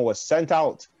 a memo was sent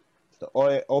out to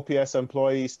the OPS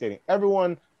employees stating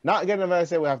everyone not getting a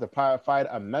vaccine will have to provide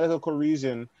a medical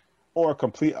reason or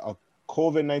complete a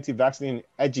COVID-19 vaccine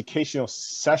educational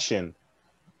session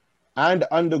and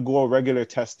undergo regular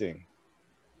testing.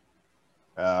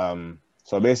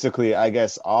 So basically, I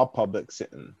guess all public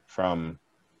sitting from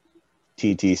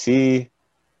TTC,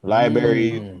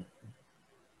 library,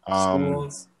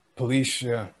 schools, police,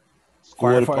 school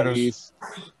firefighters,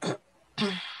 police,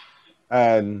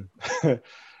 and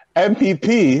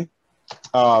MPP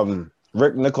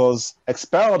Rick Nichols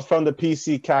expelled from the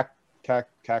PC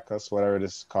caucus, whatever it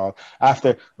is called,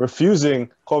 after refusing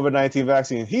COVID-19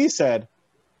 vaccine. He said,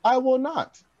 "I will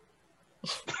not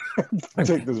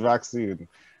take this vaccine."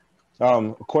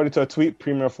 According to a tweet,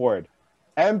 Premier Ford,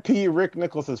 MP Rick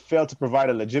Nichols has failed to provide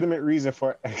a legitimate reason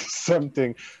for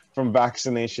exempting from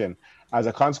vaccination. As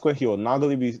a consequence, he will no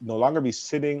longer be a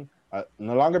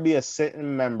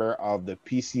sitting member of the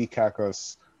PC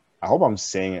caucus. I hope I'm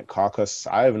saying it caucus.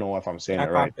 I don't even know if I'm saying it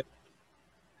right.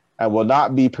 And will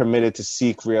not be permitted to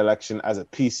seek re-election as a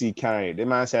PC candidate. The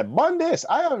man said, "Bundis,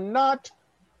 I will not.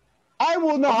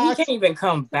 He can't even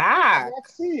come back.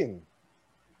 Vaccine."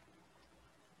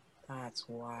 That's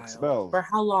wild. Expelled. For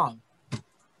how long?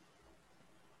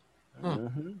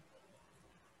 Mm-hmm.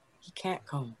 He can't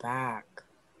come back.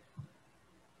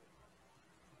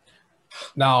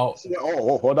 Now,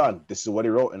 hold on. This is what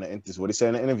he wrote this is what he said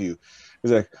in the interview.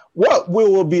 He's like, "What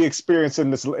will be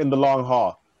experiencing this in the long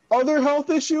haul? Other health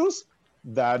issues?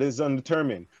 That is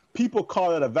undetermined. People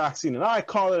call it a vaccine, and I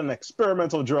call it an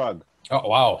experimental drug." oh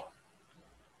wow,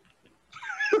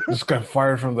 just got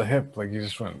fired from the hip. Like you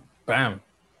just went bam.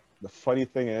 The funny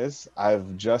thing is,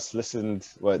 I've just listened.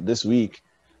 This week?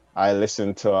 I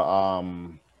listened to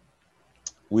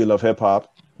We Love Hip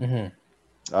Hop.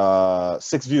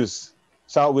 6 views.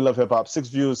 Shout out We Love Hip Hop. 6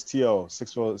 views. To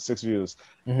 6 views.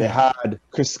 They had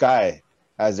Chris Sky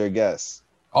as their guest.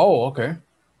 Oh, okay.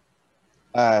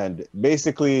 And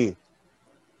basically,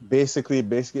 basically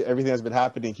everything that's been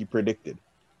happening, he predicted.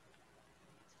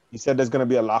 He said there's gonna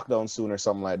be a lockdown soon or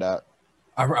something like that.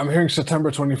 I'm hearing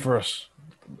September 21st.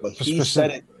 But he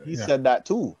said it. He said that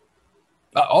too.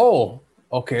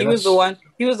 Okay. He was the one.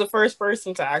 He was the first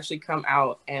person to actually come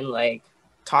out and like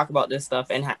talk about this stuff,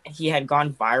 and he had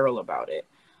gone viral about it.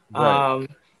 Right.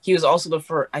 He was also the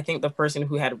first. I think the person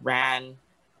who had ran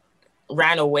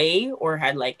away or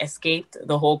had like escaped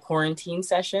the whole quarantine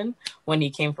session when he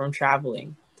came from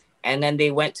traveling, and then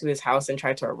they went to his house and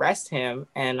tried to arrest him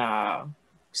and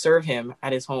serve him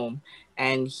at his home,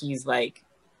 and he's like,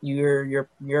 you're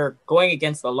going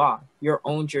against the law, your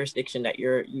own jurisdiction that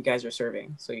you guys are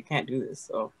serving, so you can't do this.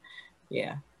 So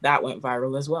yeah, that went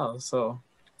viral as well. So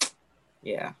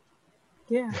yeah.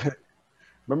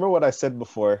 Remember what I said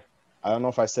before? I don't know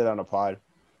if I said it on a pod,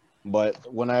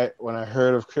 but when I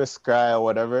heard of Chris Guy or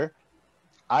whatever,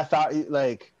 I thought he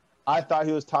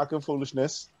was talking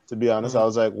foolishness. To be honest, I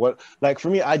was like, what? Like for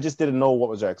me, I just didn't know what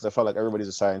was right because I felt like everybody's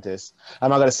a scientist. I'm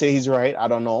not gonna say he's right. I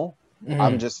don't know.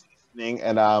 I'm just listening,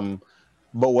 and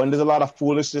but when there's a lot of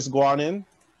foolishness going in,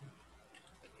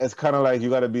 it's kind of like you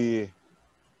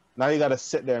gotta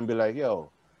sit there and be like, yo,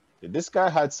 did this guy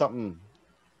had something?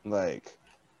 Like,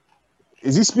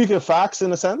 is he speaking facts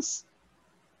in a sense?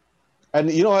 And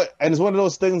you know, and it's one of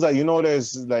those things that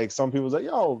there's like some people's like,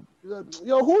 yo,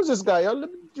 who's this guy?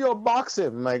 Yo, box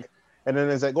him, like. And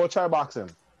then it's like, go try box him.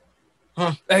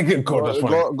 Go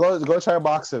try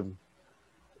box him.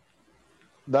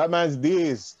 That man's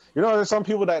D's. There's some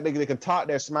people that they can talk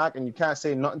their smack and you can't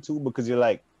say nothing to because you're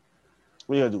like,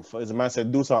 what you gonna do? As a man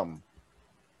said, do something.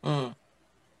 And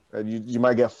you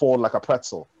might get folded like a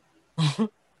pretzel.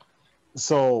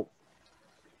 So,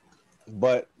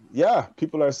 but yeah,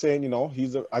 people are saying,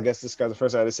 I guess this guy's the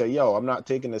first guy to say, yo, I'm not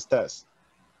taking this test.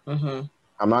 I'm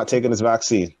not taking this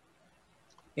vaccine.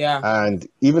 Yeah. And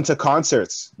even to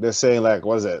concerts, they're saying like,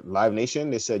 what is it? Live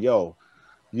Nation? They said, yo,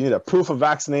 you need a proof of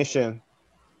vaccination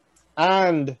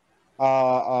and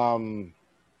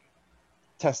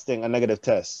testing, a negative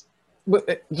test.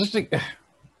 But just to get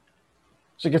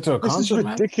to a concert, this is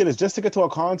ridiculous. Man? Just to get to a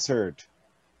concert.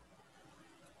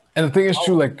 And the thing is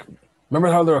too, like,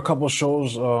 remember how there were a couple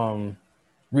shows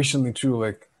recently too,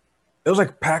 like it was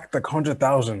like packed like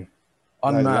 100,000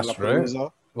 unmasked, right?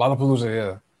 Lollapalooza,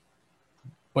 yeah.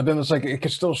 But then it's like it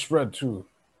could still spread too.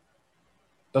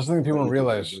 That's the thing people don't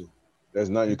realize. There's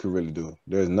nothing you could really do.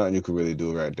 There's nothing you could really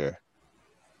do right there.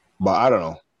 But I don't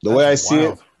know. The way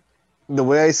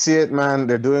I see it, man,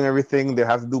 they're doing everything they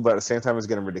have to do, but at the same time, it's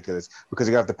getting ridiculous because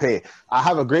you have to pay. I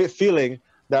have a great feeling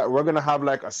that we're gonna have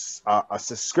like a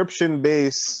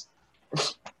subscription-based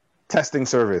testing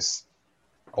service.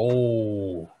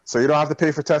 Oh. So you don't have to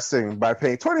pay for testing by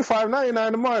paying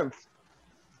 $25.99 a month.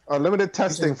 Unlimited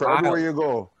testing for everywhere you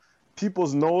go.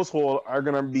 People's nose hole are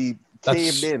gonna be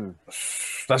caved in.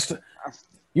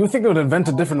 You would think they would invent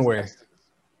a different way.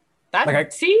 I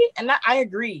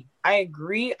agree. I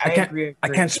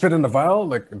can't spit in the vial.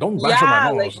 Like, don't bash on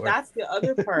my nose. Like that's the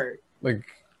other part. Like,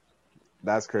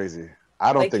 that's crazy.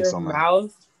 I don't think so, man. Your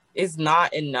mouth is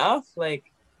not enough.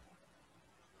 Like,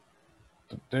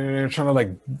 they're trying to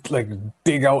like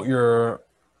dig out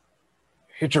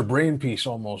hit your brain piece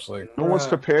almost. Like, no one's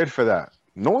prepared for that.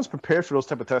 No one's prepared for those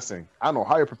type of testing. I don't know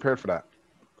how you're prepared for that.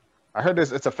 I heard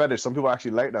it's a fetish. Some people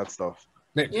actually like that stuff.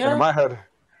 Yeah. And in my head,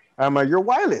 I'm like, you're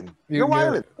wilding. You're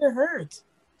wilding. It hurts.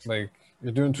 Like,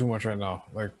 you're doing too much right now.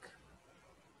 Like,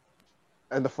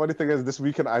 and the funny thing is, this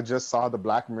weekend I just saw the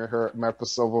Black Mirror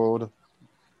episode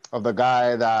of the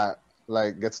guy that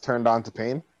like gets turned on to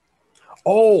pain.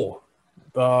 Oh,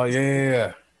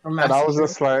 yeah. And I was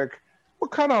just like,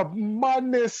 what kind of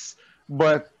madness?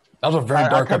 But that was a very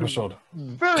dark episode.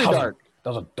 Very dark.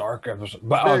 That was a dark episode.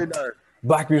 But very dark.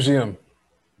 Black Museum.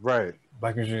 Right.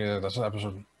 Black Museum, yeah, that's an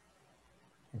episode.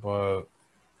 But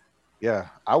yeah,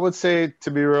 I would say,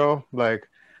 to be real, like,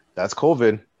 that's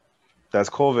COVID. That's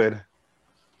COVID.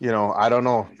 I don't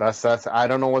know. That's I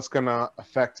don't know what's gonna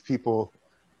affect people.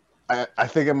 I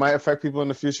think it might affect people in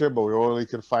the future, but we only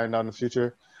could find out in the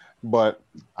future. But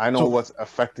I know what's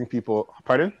affecting people.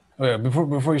 Pardon? Oh yeah, before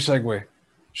you segue,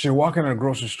 so you're walking in a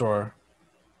grocery store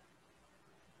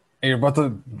and you're about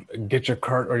to get your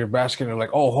cart or your basket, and you're like,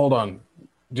 oh, hold on.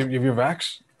 Do you have your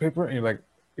vax paper? And you're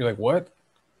like, what?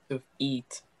 To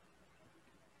eat.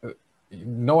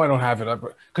 No, I don't have it.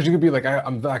 Because you could be like,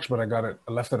 I'm vaxxed, but I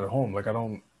left it at home. Like, I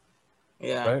don't.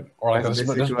 Yeah. Right? Or like,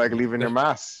 this like leaving your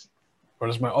mask. Or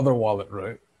this is my other wallet,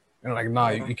 right? And like, nah,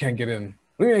 you can't get in.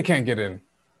 What do you mean you can't get in?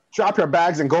 Drop your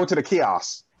bags and go to the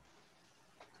kiosk.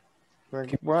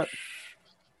 Like, what?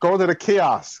 Go to the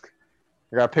kiosk.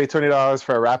 You gotta pay $20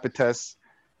 for a rapid test.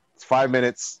 It's 5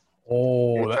 minutes.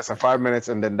 Oh, Less than 5 minutes,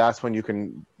 and then that's when you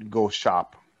can go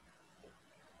shop.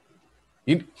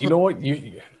 you know what?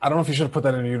 I don't know if you should have put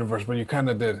that in the universe, but you kind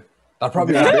of did. That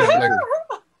probably Yeah, happened.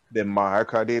 Like, the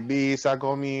mark of the beast are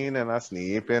coming and are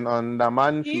sleeping on the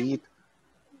man feet.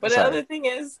 But the other thing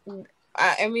is,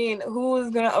 I mean, who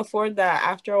is gonna afford that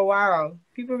after a while?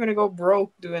 People are gonna go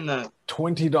broke doing that.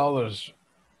 $20.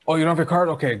 Oh, you don't have your card?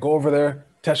 Okay, go over there,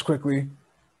 test quickly.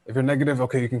 If you're negative,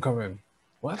 okay, you can come in.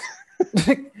 What?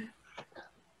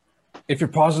 If you're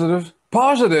positive,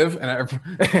 and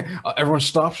everyone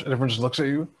stops and everyone just looks at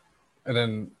you, and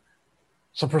then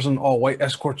some person all white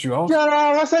escorts you out. Get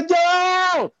out! I said, get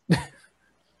out!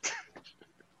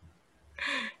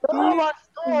 Oh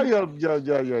my God,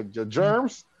 your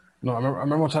germs. No, I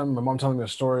remember one time my mom telling me a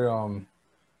story.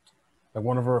 Like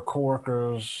one of her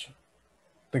coworkers, I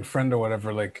think friend or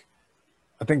whatever. Like,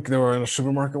 I think they were in a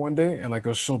supermarket one day, and like it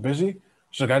was so busy.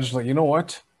 So the guy just like, you know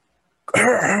what?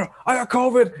 I got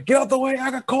COVID. Get out the way.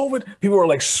 I got COVID. People were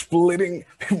like splitting.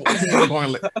 People were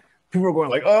going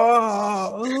like,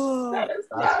 oh,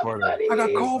 That's funny. I got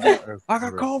COVID. I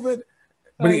got COVID.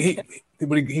 But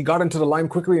he got into the line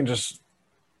quickly and just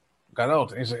got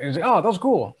out. He's like, oh, that was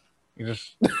cool. He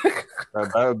just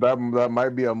that might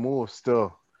be a move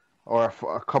still, or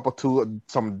a couple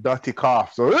some dirty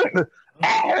coughs. So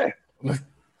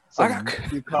I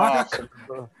got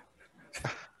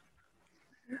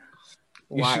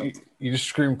you just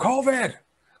scream COVID.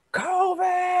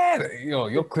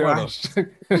 You'll clear us.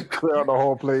 Clear out the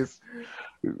whole place.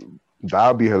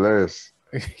 That'll be hilarious.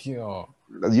 You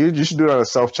should do that at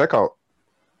self checkout.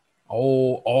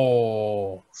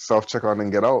 Oh. Self checkout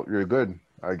and get out. You're good.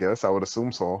 I guess I would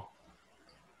assume so.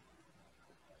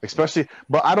 Especially,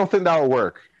 but I don't think that will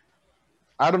work.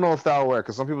 I don't know if that will work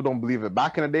because some people don't believe it.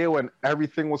 Back in the day when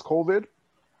everything was COVID,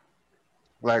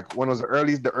 like when it was the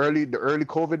early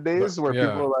COVID days where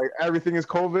people were like everything is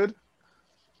COVID,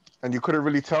 and you couldn't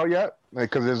really tell yet,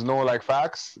 like because there's no like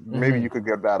facts. Maybe you could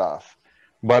get that off,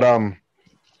 but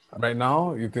right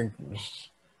now you think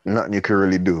nothing you could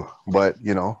really do. But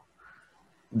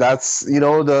that's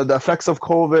the effects of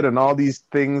COVID and all these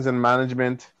things and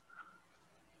management.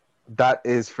 That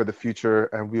is for the future,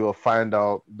 and we will find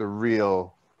out the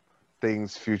real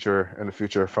things in the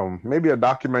future from maybe a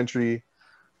documentary,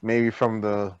 maybe from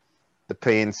the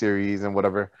Pain series and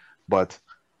whatever. But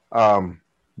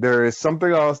there is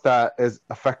something else that is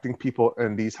affecting people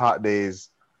in these hot days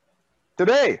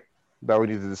today that we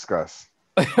need to discuss.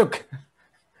 Okay.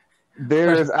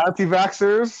 There is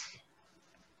anti-vaxxers,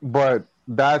 but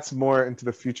that's more into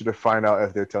the future to find out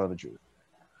if they're telling the truth.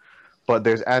 But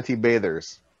there's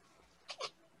anti-bathers.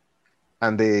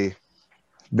 And they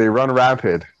run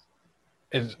rampant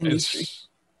in these streets.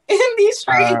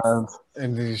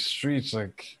 In these streets,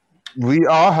 like we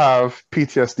all have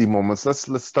PTSD moments.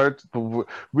 Let's start.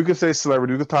 We could say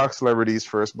celebrity. We could talk celebrities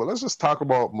first, but let's just talk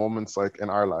about moments like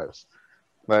in our lives,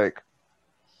 like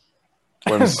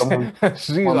when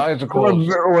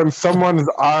when someone's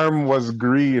arm was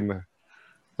green.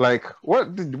 Like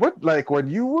what? Like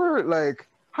when you were like,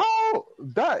 how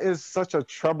that is such a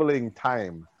troubling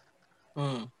time.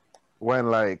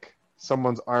 When like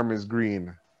someone's arm is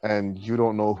green and you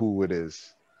don't know who it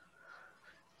is,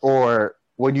 or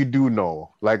when you do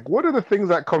know, like what are the things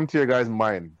that come to your guys'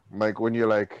 mind? Like when you're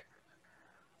like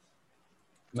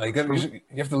you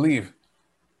have to leave.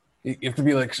 You have to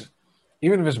be like,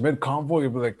 even if it's mid convo,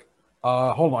 you'll be like,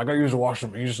 hold on, I gotta use the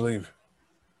washroom. You just leave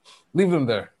them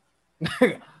there.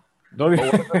 Don't even.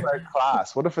 What if it's like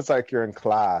class? What if it's like you're in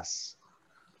class,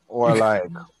 or like.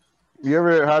 You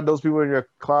ever had those people in your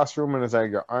classroom and it's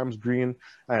like your arm's green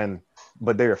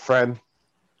but they're your friend,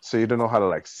 so you don't know how to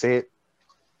like say it?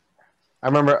 I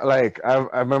remember I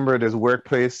remember this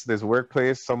workplace,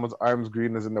 someone's arm's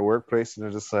green is in the workplace and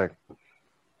they're just like,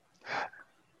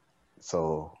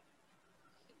 so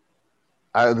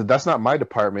that's not my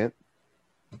department.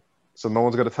 So no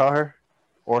one's gonna tell her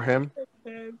or him.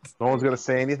 No one's gonna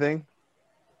say anything.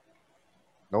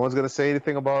 No one's gonna say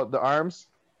anything about the arms.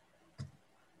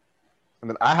 And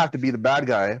then I have to be the bad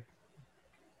guy.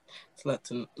 Let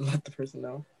the person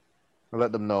know.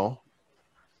 Let them know.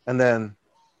 And then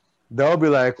they'll be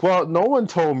like, well, no one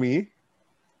told me.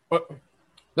 But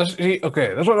that's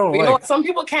okay. That's what I don't like. Know what? Some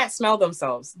people can't smell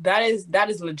themselves. That is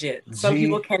legit. Some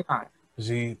people cannot.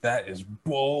 That is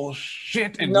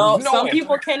bullshit. And some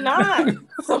people cannot.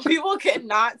 Some people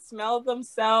cannot smell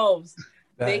themselves.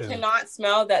 They cannot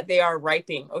smell that they are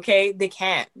ripening. Okay? They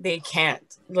can't.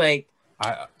 Like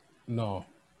no.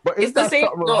 But it's the same.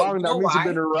 Wrong? That means you've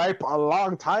been ripe a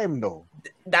long time, though.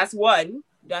 That's one.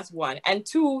 And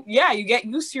two, yeah, you get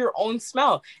used to your own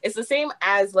smell. It's the same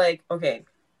as like, okay,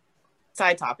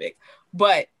 side topic,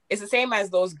 but it's the same as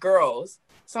those girls.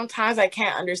 Sometimes I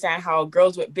can't understand how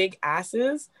girls with big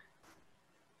asses,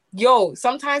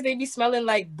 sometimes they be smelling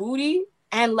like booty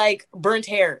and like burnt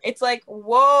hair. It's like,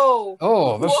 whoa.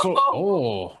 Oh, that's whoa. so.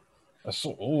 Oh, that's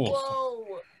so.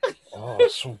 Whoa. Oh,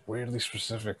 so weirdly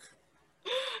specific.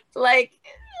 Like,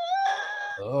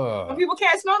 when people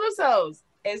can't smell themselves,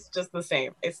 it's just the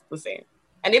same. It's the same,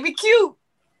 and they be cute.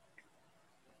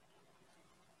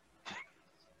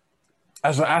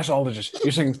 As an ashologist,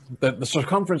 you're saying that the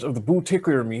circumference of the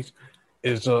booticular meat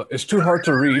is too hard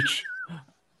to reach.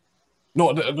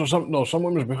 No, some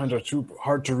women's behinds are too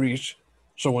hard to reach.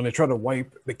 So when they try to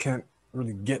wipe, they can't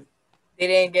really get. They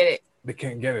didn't get it. They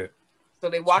can't get it. So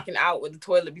they walking out with the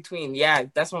toilet between. Yeah,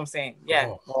 that's what I'm saying.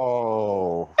 Yeah.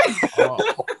 Oh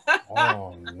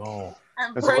no.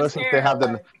 It's worse if they have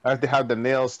the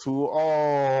nails too.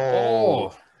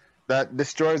 Oh. That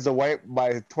destroys the wipe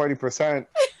by 20%.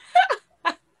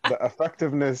 The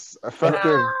effectiveness of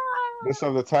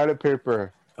the toilet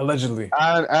paper. Allegedly.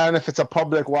 And if it's a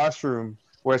public washroom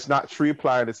where it's not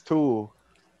 3-ply, it's 2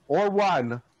 or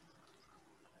 1.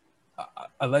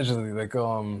 Allegedly, like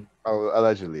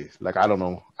allegedly, like I don't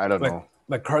know.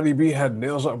 Like Cardi B had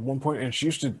nails at one point, and she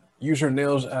used to use her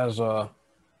nails as to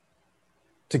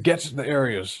get to the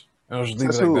areas. And I was just leave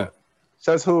it like that.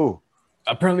 Says who?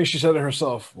 Apparently, she said it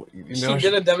herself. She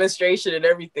did a demonstration and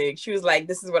everything. She was like,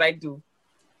 "This is what I do."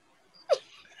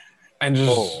 And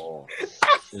just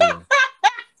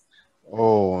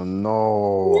oh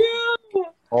no! Yeah.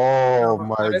 Oh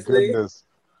my honestly, goodness!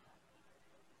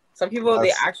 Some people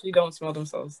they actually don't smell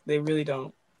themselves. They really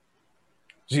don't.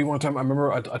 See, one time I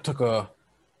remember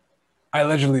I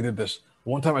allegedly did this.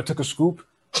 One time I took a scoop.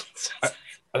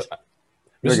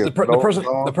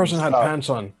 The person had pants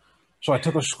on, so I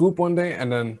took a scoop one day,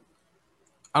 and then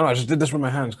I don't know. I just did this with my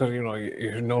hands because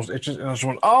your nose itches, and I just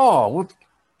went, "Oh, what?"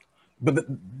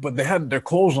 But they had their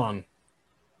clothes on,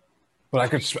 but I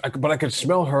could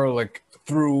smell her like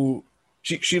through.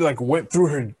 She like went through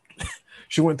her.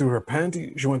 She went through her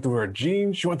panty. She went through her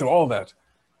jeans. She went through all that,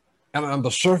 and on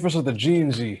the surface of the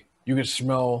jeans, you could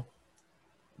smell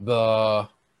the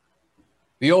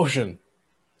ocean.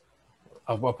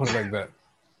 I'll put it like that.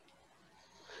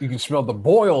 You can smell the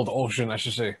boiled ocean, I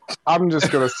should say. I'm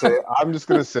just gonna say.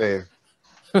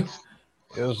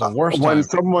 It was the worst when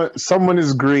time. someone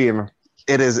is green,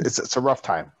 it's a rough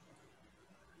time.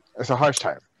 It's a harsh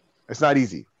time. It's not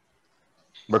easy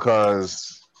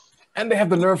because and they have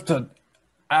the nerve to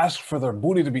ask for their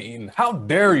booty to be eaten. How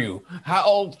dare you?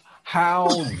 How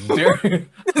dare you?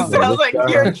 Sounds like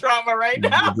pure trauma right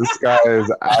now. This guy is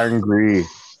angry.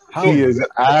 He is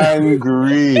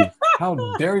angry. How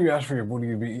dare you ask for your booty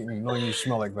to be eaten knowing you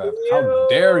smell like that? How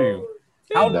dare you?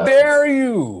 How dare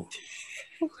you?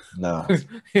 No.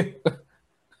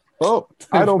 Well,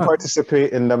 I don't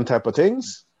participate in them type of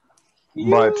things,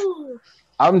 but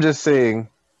I'm just saying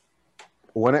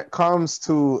when it comes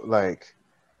to like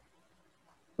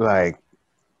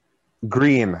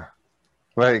green,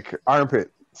 like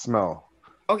armpit smell.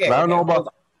 Okay. I don't know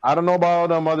about all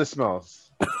them other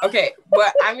smells. Okay,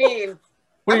 but I mean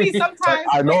sometimes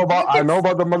I know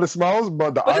about the other smells,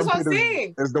 but the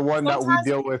armpit is the one sometimes that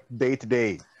we deal with day to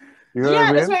day. You know what I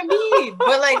mean? That's what I mean.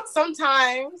 But like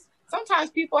sometimes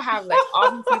people have like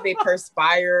obviously they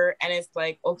perspire and it's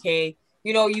like, okay,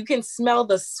 you can smell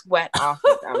the sweat off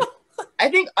of them. I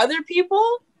think other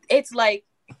people, it's like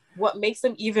what makes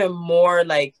them even more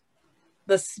like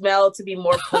the smell to be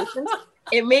more potent.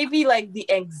 It may be like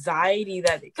the anxiety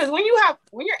because when you're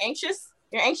anxious,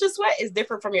 your anxious sweat is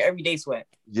different from your everyday sweat.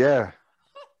 Yeah.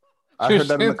 I heard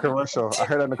that in the commercial.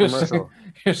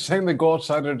 You're saying they go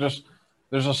outside,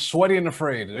 there's a sweaty and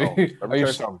afraid. No, let me tell you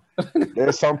something.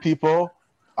 There's some people,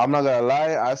 I'm not gonna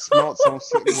lie, I smelled some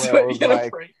shit where it was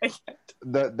like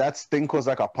that stink was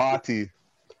like a party.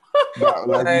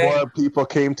 More people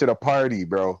came to the party,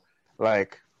 bro.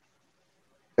 Like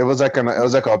it was like a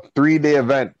 3-day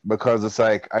event because it's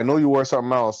like I know you wore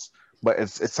something else, but it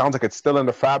sounds like it's still in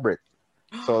the fabric.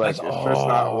 So like it's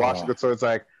not washed good. So it's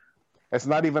like it's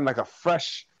not even like a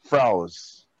fresh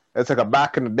froze. It's like a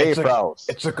back in the day froze.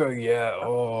 It's like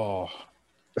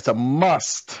it's a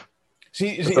must. See,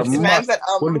 it's a must.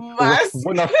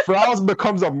 When a froze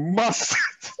becomes a must,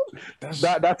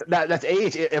 that's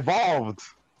age. It evolved.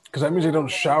 Because that means they don't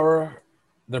shower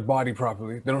their body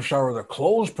properly. They don't shower their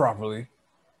clothes properly.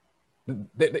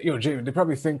 Jamie, they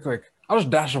probably think like, I'll just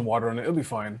dash some water on it. It'll be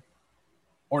fine.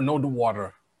 Or no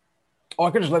water. Oh,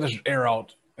 I could just let this air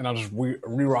out and I'll just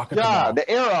re-rock it. Yeah, the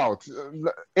air out.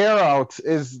 The air out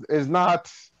is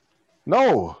not.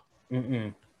 No.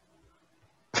 I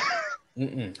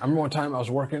remember one time I was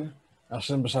working I was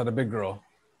sitting beside a big girl,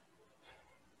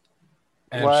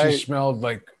 and Why? she smelled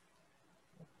like.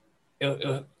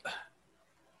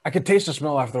 I could taste the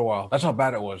smell after a while. That's how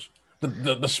bad it was.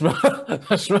 The smell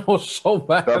the smell was so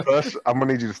bad. Douglas, I'm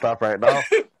gonna need you to stop right now.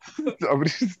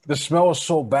 The smell was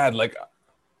so bad, like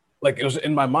it was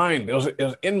in my mind. It was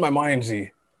in my mind,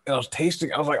 Z. And I was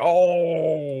tasting. I was like,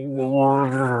 oh.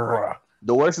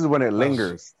 The worst is when it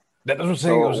lingers. That's what I'm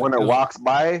saying. So when it walks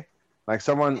by, like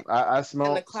someone, I smell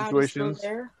And the cloud situations is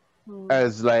still there.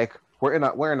 as like we're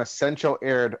in a central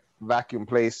aired vacuum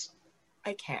place.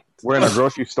 I can't. We're in a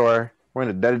grocery store. We're in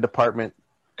a dead department,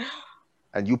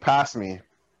 and you pass me.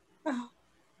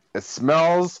 It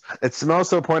smells to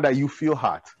the point that you feel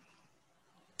hot.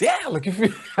 Yeah, like if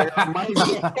you.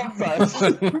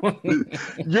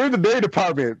 You're in the dairy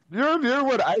department. You're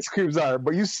where the ice creams are,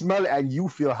 but you smell it and you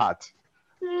feel hot.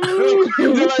 You're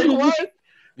like, what?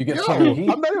 You get sudden heat.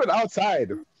 I'm not even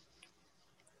outside.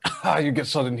 You get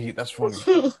sudden heat. That's funny.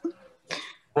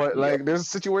 But like, there's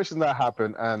situations that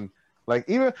happen, and like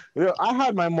even I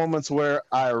had my moments where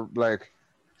I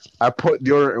put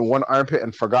deodorant in one armpit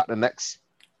and forgot the next,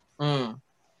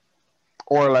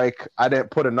 or like I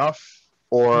didn't put enough.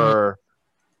 Or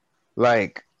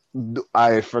like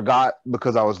I forgot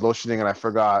because I was lotioning and I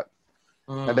forgot.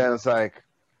 And then it's like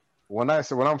when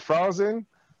I'm frozen,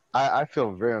 I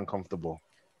feel very uncomfortable.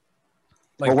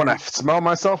 But when I smell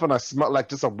myself and I smell like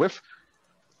just a whiff,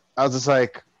 I was just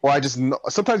like, or I just know,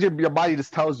 sometimes your body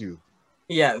just tells you.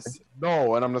 Yes.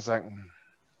 No, and I'm just like,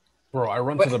 bro, I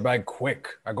run to the bag quick.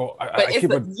 I go. It's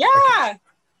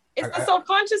the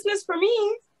self-consciousness for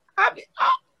me.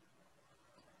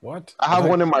 What? I have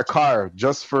one in my car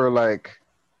just for like,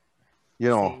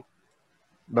 them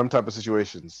type of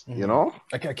situations, you know?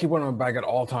 I keep one in my bag at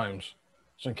all times.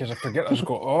 So in case I forget, I just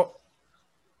go, oh,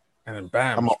 and then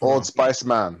bam. I'm an Old Spice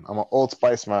man.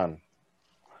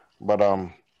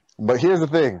 But here's the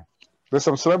thing. There's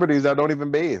some celebrities that don't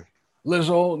even bathe.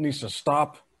 Lizzo needs to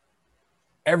stop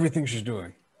everything she's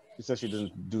doing. She said she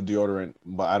doesn't do deodorant,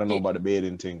 but I don't know about the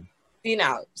bathing thing. See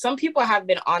now, some people have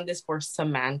been on this for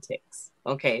semantics.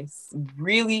 Okay,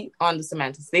 really on the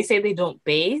semantics. They say they don't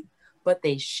bathe, but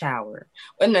they shower.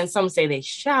 And then some say they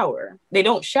shower. They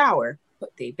don't shower, but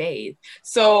they bathe.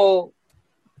 So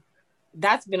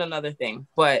that's been another thing.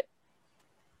 But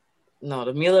no,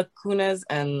 the Mila Kunis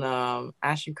and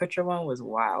Ashton Kutcher one was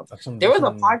wild. There was a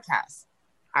podcast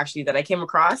actually that I came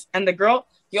across, and the girl,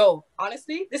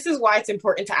 honestly, this is why it's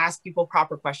important to ask people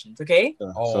proper questions, okay?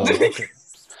 Okay.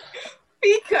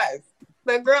 Because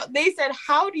the girl, they said,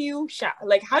 how do you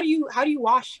like how do you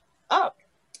wash up?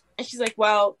 And she's like,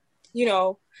 well,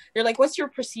 they're like, what's your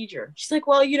procedure? She's like,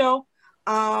 well,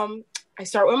 I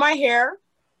start with my hair.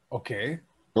 Okay.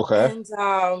 And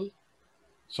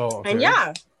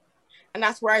and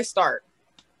that's where I start.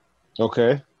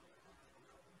 Okay.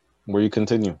 Where you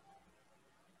continue.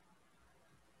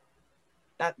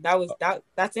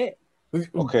 That's it.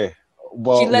 Okay.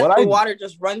 Well, she let the water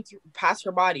just run past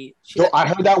her body. I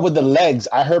heard that with the legs.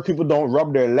 I heard people don't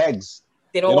rub their legs.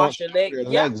 They don't wash their legs.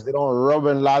 Legs. They don't rub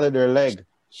and lather their leg.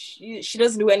 She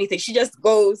doesn't do anything. She just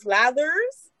goes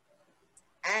lathers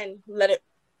and let it,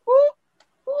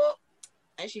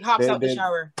 and she hops out the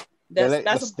shower.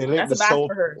 That's a bath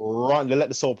for her. They let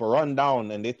the soap run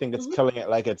down, and they think it's killing it.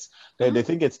 Like they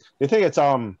think it's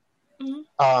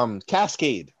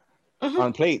cascade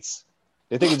on plates.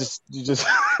 They think it's just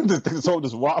the soap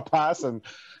just walk past and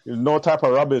no type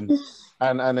of rubbing,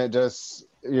 and it just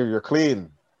you're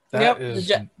clean.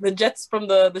 The jets from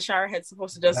the shower head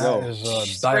supposed to just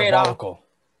spray diabolical. It off.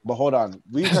 But hold on,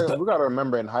 we gotta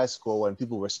remember in high school when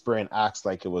people were spraying Axe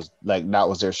like it was like that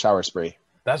was their shower spray.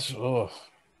 That's you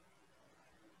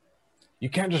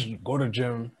can't just go to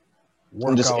gym,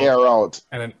 work and just out, air out,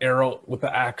 and then air out with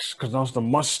the Axe because now it's the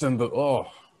must and the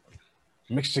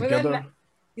mixed together.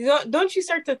 Don't you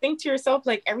start to think to yourself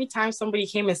like every time somebody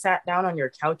came and sat down on your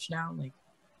couch now, like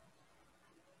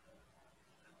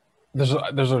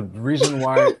there's a reason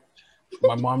why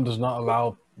my mom does not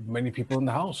allow many people in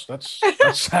the house. That's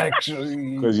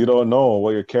actually because you don't know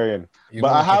what you're carrying.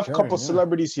 But I have a couple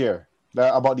celebrities here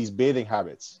that about these bathing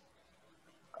habits.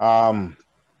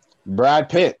 Brad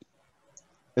Pitt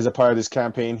is a part of this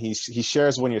campaign. He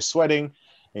shares when you're sweating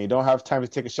and you don't have time to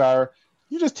take a shower.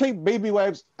 You just take baby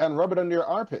wipes and rub it under your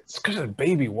armpits. It's because of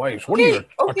baby wipes. What are you,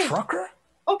 a trucker?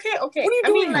 Okay. What are you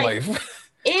doing in life?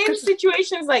 In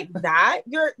situations like that,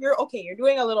 you're okay. You're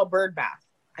doing a little bird bath.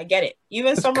 I get it.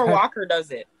 Even Summer Walker does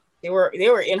it. They were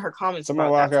in her comments. Summer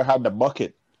Walker had the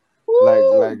bucket. Ooh,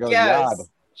 like a yard.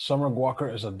 Summer Walker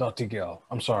is a dirty girl.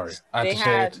 I'm sorry. They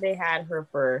had her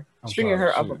for stringing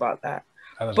her up about that.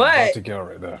 That is a dirty girl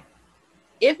right there.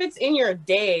 if it's in your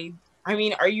day, I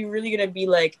mean, are you really going to be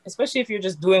like, especially if you're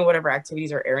just doing whatever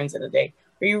activities or errands in a day,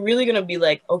 are you really going to be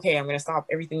like, okay, I'm going to stop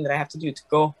everything that I have to do to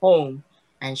go home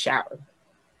and shower?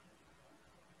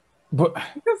 But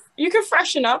you can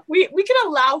freshen up. We can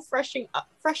allow freshening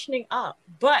up,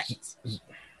 but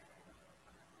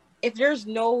if there's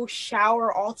no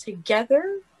shower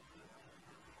altogether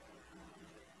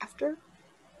after,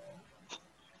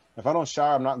 if I don't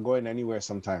shower, I'm not going anywhere.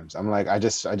 Sometimes I'm like, I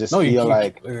just no, feel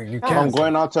like you if can't. I'm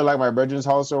going out to like my brethren's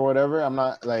house or whatever, I'm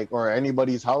not like, or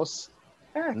anybody's house.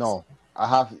 No, I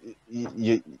have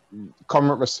you come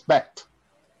with respect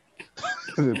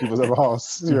to the people's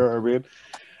house. You know what I mean?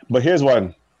 But here's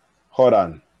one. Hold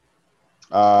on.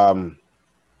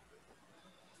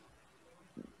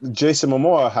 Jason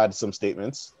Momoa had some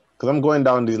statements because I'm going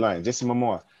down these lines. Jason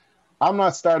Momoa, I'm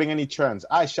not starting any trends.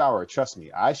 I shower. Trust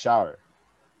me, I shower.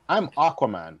 I'm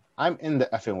Aquaman. I'm in the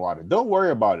effing water. Don't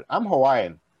worry about it. I'm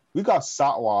Hawaiian. We got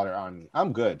salt water on me.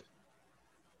 I'm good.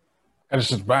 And it's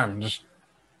just bam, just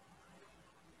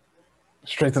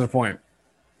straight to the point.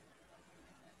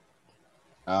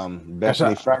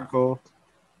 Bethany Franco.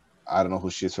 I don't know who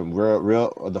she's from.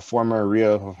 The former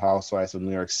Real Housewives of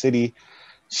New York City.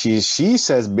 She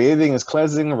says bathing is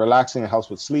cleansing, relaxing, and helps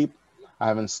with sleep. I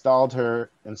have instilled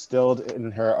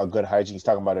in her a good hygiene. She's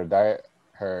talking about her diet,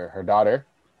 her daughter.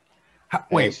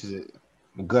 Wait, she's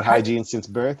good hygiene since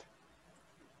birth.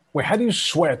 Wait, how do you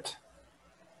sweat?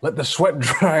 Let the sweat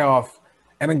dry off,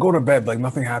 and then go to bed like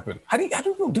nothing happened. How do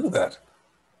people do that?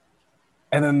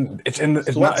 And then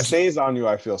Sweat stays on you.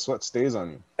 I feel sweat stays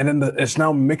on you. And then it's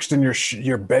now mixed in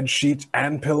your bed sheets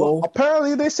and pillow. Well,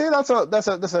 apparently, they say it's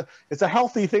a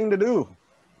healthy thing to do.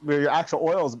 Where your actual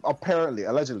oils, apparently,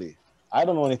 allegedly. I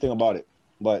don't know anything about it,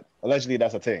 but allegedly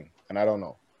that's a thing, and I don't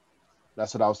know.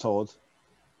 That's what I was told.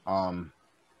 Not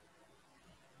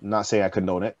saying I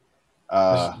condone it.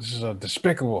 This is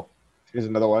despicable. Here's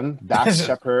another one. Dax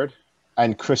Shepard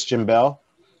and Christian Bell.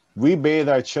 We bathe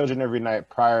our children every night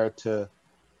prior to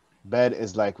bed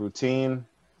is like routine.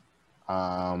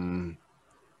 And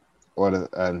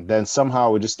then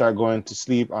somehow we just start going to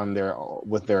sleep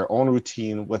with their own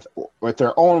routine,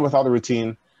 without the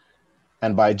routine.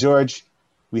 And by George,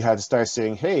 we had to start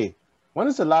saying, hey, when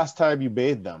is the last time you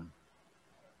bathed them?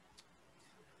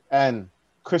 And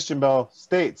Christian Bell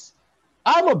states,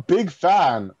 I'm a big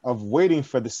fan of waiting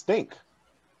for the stink.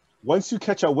 Once you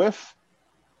catch a whiff,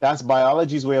 that's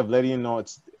biology's way of letting you know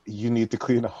you need to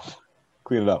clean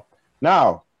it up.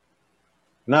 Now.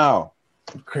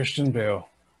 Christian Bale.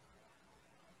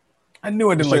 I knew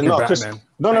I didn't like your Batman.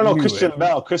 Christian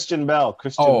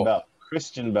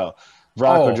Bell.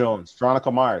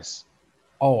 Veronica Mars.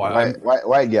 Oh,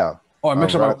 white gal. Oh, I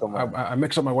mix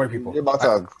up my white people. You're about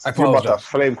to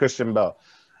flame Christian Bell,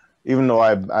 even though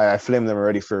I flamed them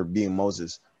already for being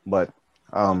Moses. But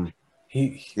that's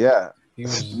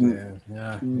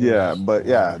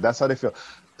how they feel.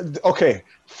 Okay,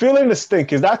 feeling the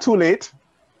stink, is that too late?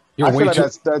 You're way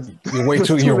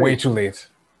too late.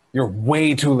 You're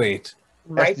way too late.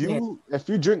 Right. If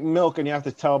you drink milk and you have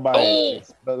to tell by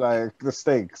like the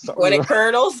stink when it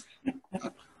curdles.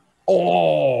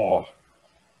 Oh.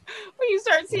 When you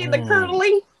start seeing the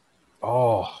curdling.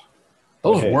 Oh.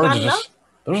 Those words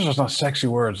those are just not sexy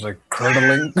words, like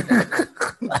curdling.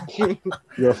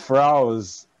 Your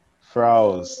frows.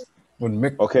 When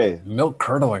milk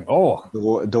curdling. Oh.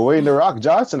 Dwayne The Rock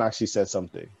Johnson actually said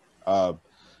something.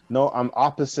 No, I'm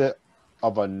opposite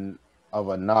of a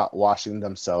not washing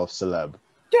themselves celeb.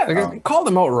 Yeah, call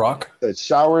them out, Rock. The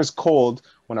shower's cold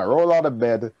when I roll out of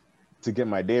bed to get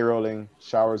my day rolling.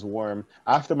 Shower's warm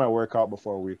after my workout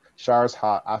shower's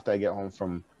hot after I get home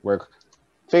from work.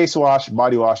 Face wash,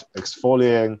 body wash,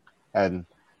 exfoliating, and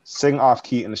sing off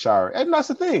key in the shower. And that's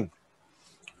the thing.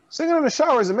 Singing in the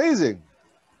shower is amazing.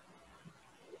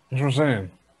 That's what I'm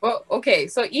saying. Well, okay,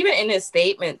 so even in his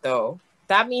statement, though,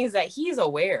 that means that he's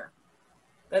aware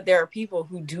that there are people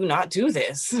who do not do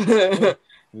this.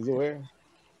 He's aware.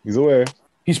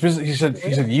 He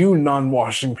said you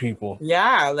non-washing people.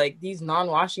 Yeah, like these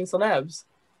non-washing celebs.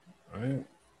 Right.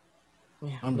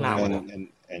 Yeah.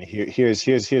 And here's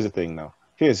the thing now.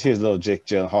 Here's little Jake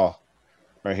Gyllenhaal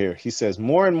right here. He says,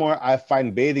 more and more I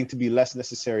find bathing to be less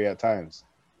necessary at times.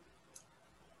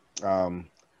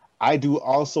 I do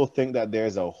also think that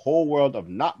there's a whole world of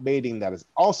not bathing that is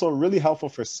also really helpful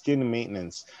for skin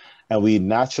maintenance, and we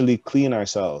naturally clean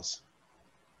ourselves.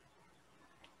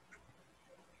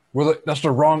 Well, that's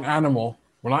the wrong animal.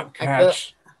 We're not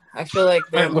cats. I feel like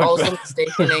they're also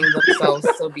mistaking themselves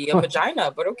to be a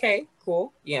vagina, but okay,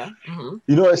 cool, yeah. Mm-hmm.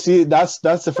 You know, see, that's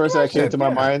the first thing that came to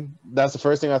my mind. That's the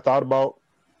first thing I thought about.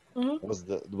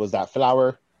 Mm-hmm. Was that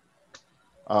flower.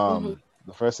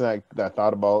 The first thing that I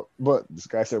thought about, but this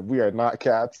guy said we are not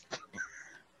cats.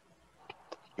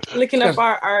 Licking up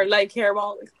our like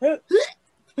hairball.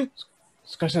 This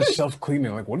guy says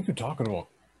self-cleaning. Like, what are you talking about?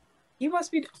 You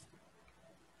must be.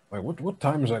 Like, what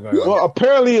time is that guy? Well,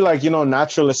 apparently, like,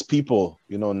 naturalist people,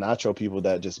 natural people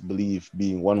that just believe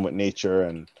being one with nature,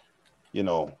 and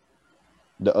the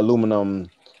aluminum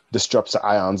disrupts the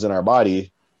ions in our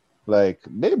body. Like,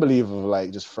 they believe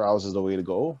like just frowns is the way to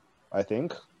go. I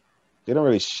think they don't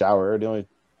really shower. They only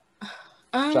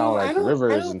shower like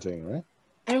rivers and things, right?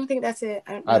 I don't think that's it.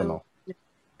 I don't know.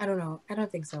 I don't know. I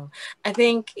don't think so. I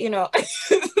think it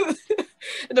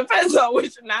depends on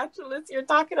which naturalists you're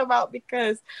talking about,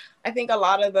 because I think a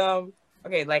lot of them.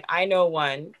 Okay, like I know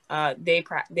one.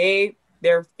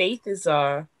 Their faith is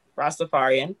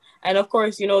Rastafarian, and of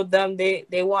course, them.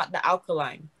 They want the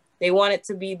alkaline. They want it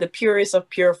to be the purest of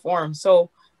pure form. So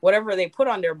whatever they put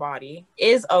on their body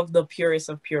is of the purest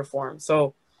of pure form.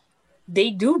 So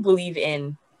they do believe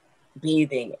in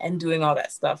bathing and doing all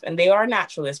that stuff. And they are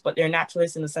naturalists, but they're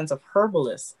naturalists in the sense of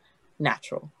herbalists,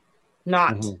 natural,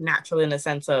 not natural in the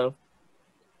sense of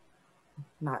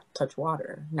not touch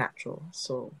water, natural.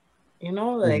 So,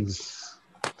 like.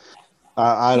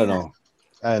 I don't know.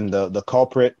 And the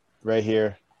culprit right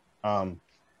here, Ashton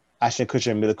Kutcher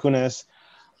and Mila Kunis.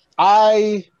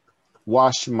 I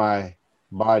wash my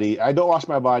body. I don't wash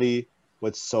my body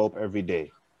with soap every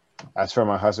day. As for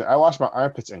my husband, I wash my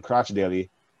armpits and crotch daily,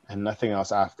 and nothing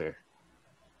else after.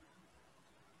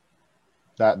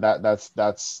 That's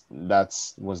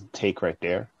was the take right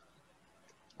there.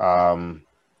 So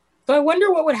I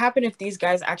wonder what would happen if these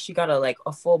guys actually got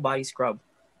a full body scrub.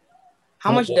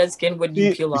 How much dead skin would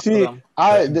you peel off of them?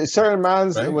 Certain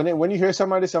mans, right? when you hear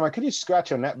somebody say, "Can you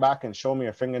scratch your neck back and show me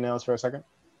your fingernails for a second?"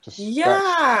 Just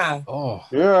yeah. Oh.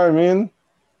 You know what I mean?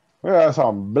 Yeah,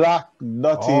 some black,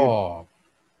 nutty,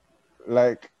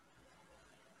 like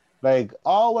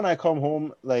all when I come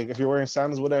home, like if you're wearing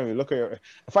sandals, whatever, you look at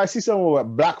if I see someone with a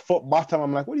black foot bottom,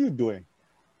 I'm like, what are you doing?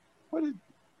 What are you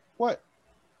doing?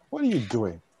 What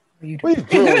are you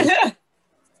doing?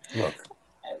 Look.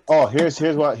 Oh, here's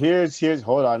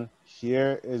hold on.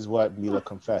 Here is what Mila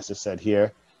confessed. It said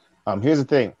here. Here's the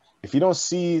thing. If you don't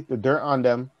see the dirt on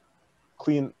them,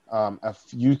 clean. If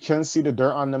you can see the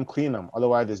dirt on them, clean them.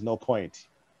 Otherwise, there's no point.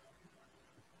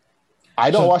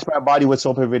 I don't wash my body with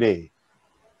soap every day.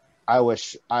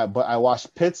 But I wash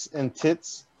pits and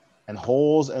tits and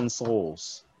holes and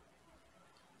soles.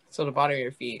 So the bottom of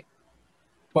your feet.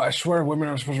 But I swear, women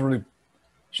are supposed to really.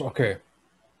 So okay.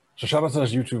 So shout out to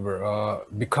this YouTuber,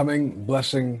 Becoming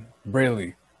Blessing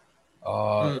Braley.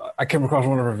 I came across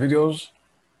one of her videos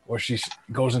where she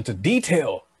goes into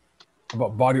detail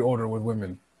about body odor with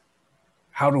women,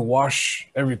 how to wash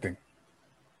everything.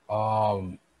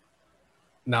 Now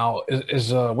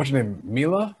is what's your name?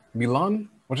 Milan?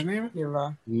 What's your name?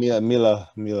 Mila.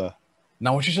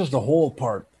 Now when she says the whole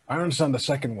part, I understand the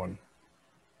second one,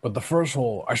 but the first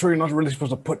hole, I swear you're not really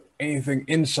supposed to put anything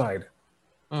inside.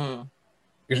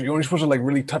 You're only supposed to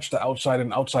really touch the outside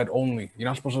and outside only. You're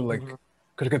not supposed to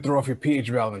because it could throw off your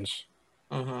pH balance.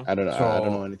 I don't know. I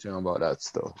don't know anything about that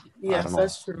still. Yes,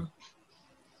 that's true.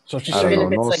 So she's saying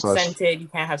even if it's scented, you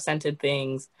can't have scented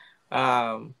things.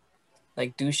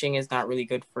 Like douching is not really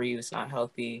good for you. It's not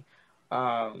healthy.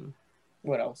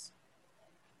 What else?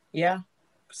 Yeah,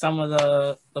 some of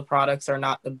the products are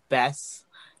not the best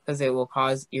because it will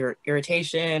cause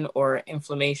irritation or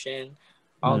inflammation,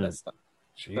 all that stuff.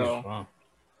 Jeez, so, wow.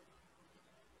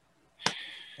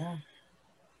 Yeah.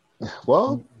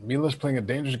 Well, Mila's playing a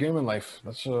dangerous game in life.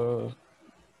 That's Well,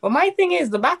 my thing is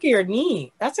the back of your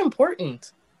knee. That's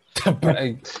important. But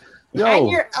that is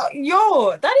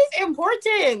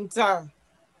important.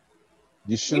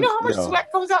 You know how much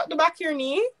sweat comes out the back of your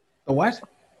knee? The what?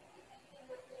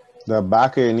 The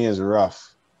back of your knee is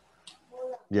rough.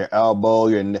 Your elbow,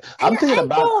 your neck. I'm thinking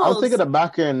the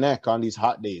back of your neck on these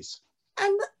hot days.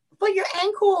 But your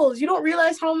ankles, you don't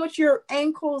realize how much your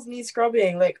ankles need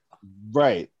scrubbing.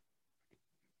 Right.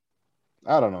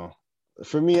 I don't know.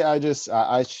 For me, I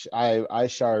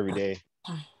shower every day.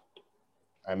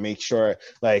 I make sure,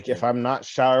 if I'm not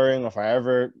showering, if I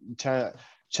ever get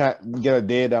a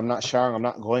day that I'm not showering, I'm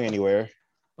not going anywhere.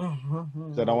 So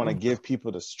I don't want to give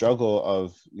people the struggle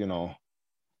of, you know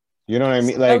what I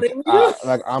mean?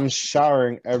 I'm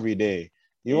showering every day.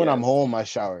 Even when I'm home, I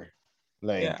shower.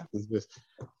 It's just,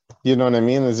 you know what I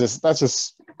mean? That's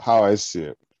just how I see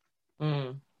it.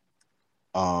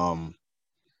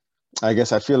 I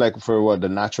guess I feel like for the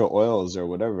natural oils or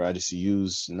whatever, I just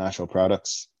use natural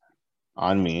products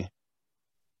on me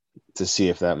to see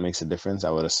if that makes a difference. I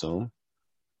would assume.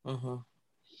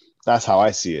 That's how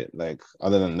I see it. Like,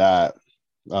 other than that,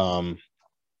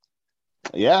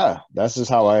 yeah, that's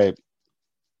just how I.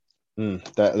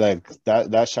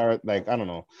 That shower, like, I don't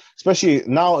know, especially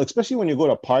now, especially when you go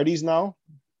to parties now.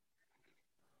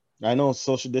 I know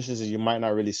social distances, you might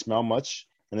not really smell much,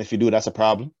 and if you do, that's a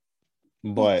problem.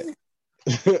 But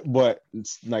but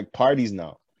it's like parties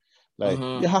now, like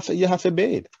you have to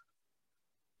bathe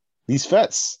these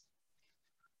fets.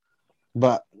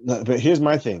 But here's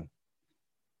my thing: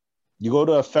 you go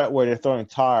to a fet where they're throwing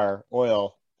tar,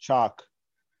 oil, chalk,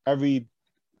 every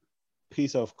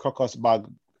piece of crocus bag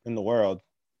in the world.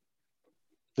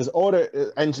 There's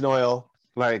older engine oil.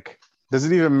 Like, does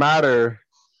it even matter?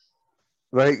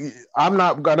 Like, I've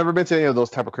never been to any of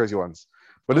those type of crazy ones.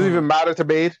 But does it even matter to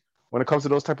bathe when it comes to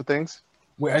those type of things?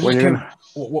 Wait, I just can't.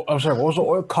 I'm sorry. What was the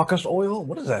oil? Caucus oil?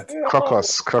 What is that?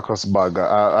 Crocus bug.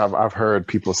 I've heard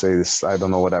people say this. I don't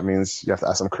know what that means. You have to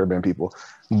ask some Caribbean people.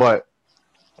 But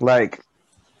like,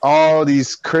 all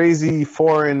these crazy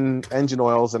foreign engine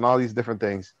oils and all these different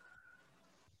things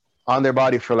on their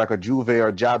body for like a Juve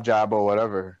or jab or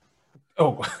whatever.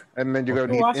 Oh, and then you're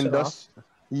gonna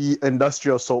need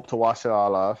industrial soap to wash it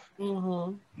all off.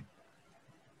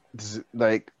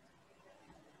 Like,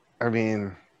 I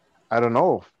mean, I don't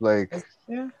know. Like,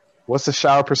 what's the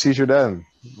shower procedure then?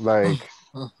 Like,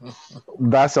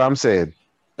 that's what I'm saying.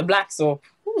 The black soap.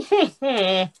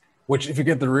 Which, if you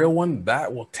get the real one,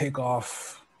 that will take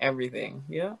off everything.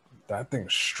 Yeah. That thing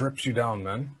strips you down,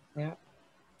 man. Yeah.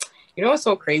 You know what's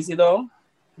so crazy though,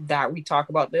 that we talk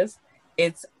about this?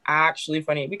 It's actually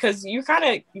funny because you kind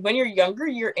of, when you're younger,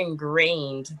 you're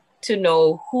ingrained to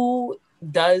know who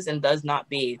does and does not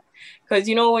bathe. Because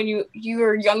you know, when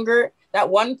you're younger, that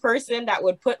one person that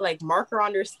would put like marker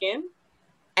on their skin,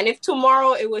 and if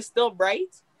tomorrow it was still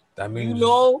bright, that means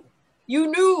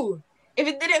you knew. If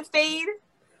it didn't fade,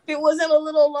 if it wasn't a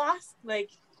little lost, like,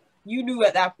 you knew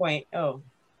at that point. Oh,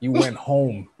 you went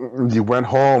home. You went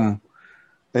home,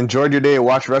 enjoyed your day,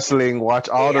 watched wrestling, watched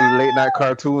all the late night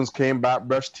cartoons, came back,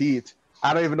 brushed teeth.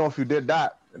 I don't even know if you did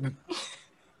that.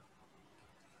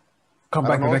 Come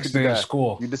back the next day at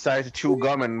school. You decided to chew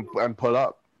gum and pull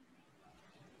up.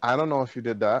 I don't know if you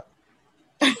did that.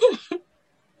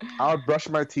 I would brush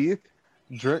my teeth,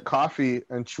 drink coffee,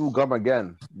 and chew gum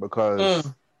again because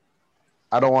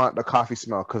I don't want the coffee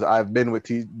smell. Because I've been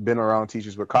around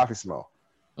teachers with coffee smell.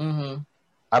 Mm-hmm.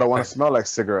 I don't want to smell like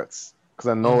cigarettes because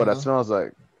I know what that smells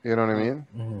like. You know what I mean?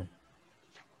 Mm-hmm.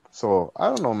 So I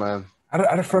don't know, man. I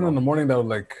had a friend in the morning that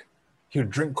would he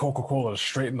would drink Coca-Cola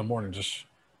straight in the morning, just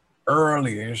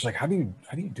early, and you're just like, how do you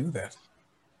do that?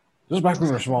 This is back when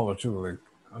we were smaller too. Like,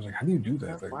 I was like, how do you do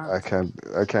that? Like, I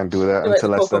can't do that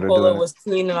until I started doing it. Coca-Cola was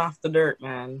cleaning off the dirt,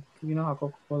 man. You know how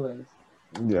Coca-Cola is.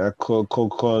 Yeah,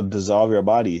 Coca-Cola dissolve your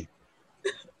body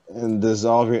and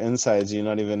dissolve your insides. You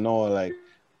not even know, like.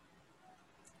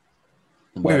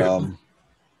 Wait, now,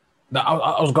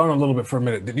 I was gone a little bit for a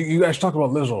minute. Did you guys talk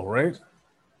about Lizzo, right?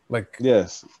 Like,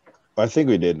 yes, I think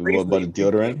we did. What about the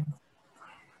deodorant?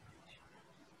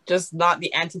 Just not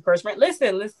the antiperspirant.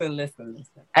 Listen.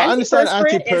 I understand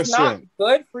antiperspirant is not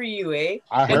good for you, eh?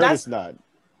 I heard it's not.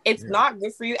 It's not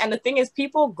good for you. And the thing is,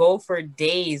 people go for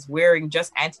days wearing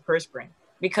just antiperspirant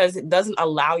because it doesn't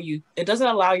allow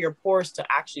your pores to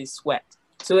actually sweat.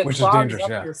 So it clogs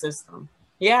up your system.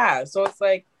 Yeah. So it's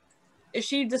like, if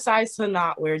she decides to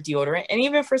not wear deodorant, and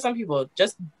even for some people,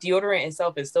 just deodorant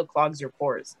itself, it still clogs your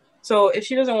pores. So if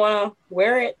she doesn't want to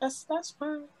wear it, that's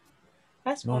fine.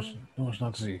 That's fine. No, it's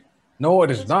not. No,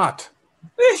 it is not.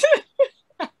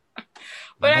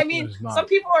 But I mean, some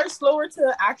people are slower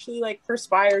to actually like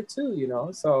perspire too, you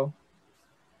know. So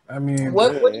I mean,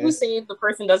 what do you say if the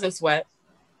person doesn't sweat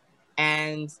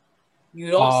and they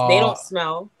don't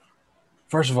smell?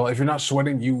 First of all, if you're not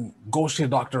sweating, you go see a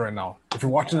doctor right now. If you're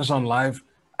watching this on live,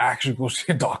 actually go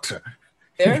see a doctor.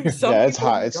 It's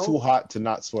hot. It's too hot to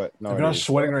not sweat. If you're not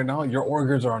sweating right now, your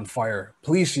organs are on fire.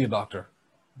 Please see a doctor.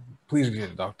 Please see a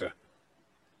doctor.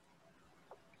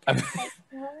 But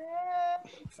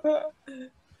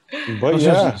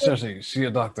seriously, see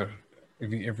a doctor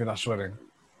if you're not sweating.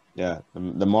 Yeah,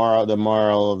 the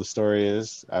moral of the story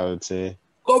is, I would say,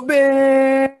 go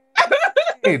bathe.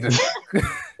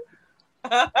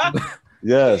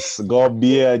 Yes, go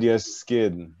bathe your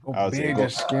skin. Go bathe your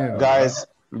skin, guys.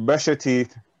 Brush your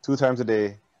teeth 2 times a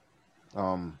day.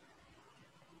 I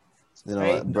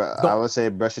would say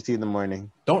brush your teeth in the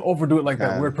morning. Don't overdo it like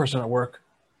that weird person at work.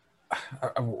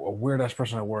 A weird ass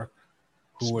person at work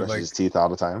who would brush his teeth all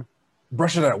the time.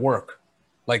 Brush it at work,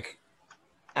 like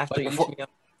after you.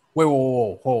 Wait,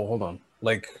 hold on.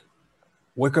 Like,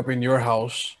 wake up in your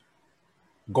house,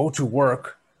 go to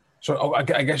work. So I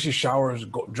guess she showers,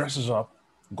 dresses up,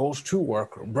 goes to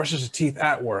work, brushes his teeth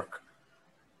at work,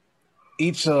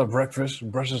 eats breakfast,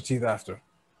 brushes his teeth after,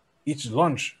 eats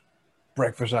lunch,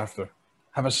 breakfast after,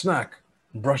 have a snack,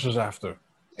 brushes after,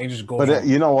 and he just goes But home.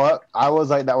 you know what? I was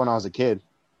like that when I was a kid.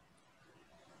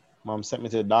 Mom sent me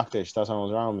to the doctor. She thought something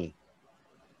was wrong with me.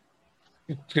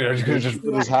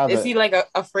 Just have Is it. he like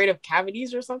afraid of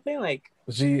cavities or something? Like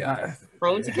See,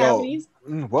 prone to cavities?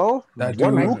 Well, That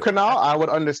one dude- root canal, I would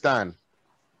understand.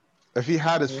 If he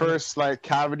had his first like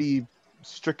cavity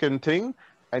stricken thing,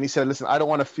 and he said, "Listen, I don't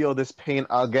want to feel this pain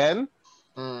again."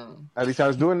 At least I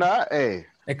was doing that. Hey,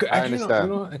 it could, I actually,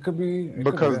 understand. it could be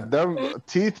Because that. them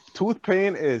tooth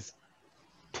pain is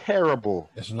terrible.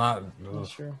 It's not.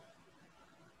 That's true.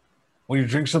 When you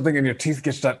drink something and your teeth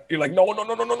gets that, you're like, no.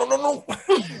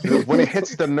 When it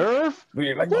hits the nerve,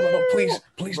 You're like, no, please,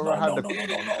 Bro,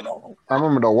 no. I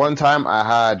remember the one time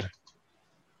I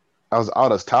was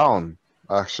out of town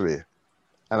actually,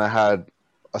 and I had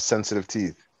a sensitive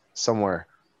teeth somewhere,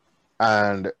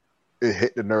 and it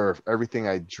hit the nerve. Everything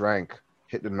I drank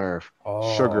hit the nerve.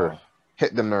 Oh. Sugar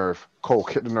hit the nerve.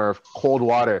 Coke hit the nerve. Cold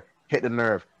water hit the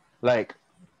nerve. Like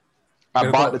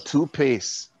I bought the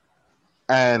toothpaste,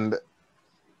 and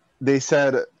they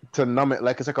said to numb it,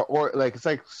 like it's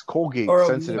like Colgate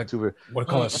sensitive like, to it. What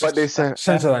do you call it? But they said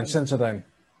Sensodyne.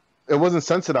 it wasn't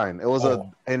Sensodyne. It was it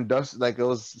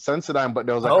was Sensodyne, but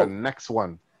there was like a next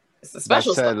one. It's a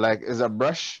special that said stuff. like is a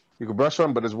brush. You can brush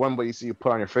one, but there's one where you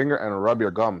put on your finger and rub your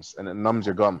gums, and it numbs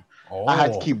your gum. I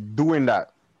had to keep doing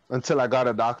that until I got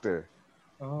a doctor.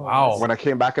 Wow. When I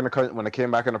came back in the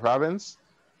province,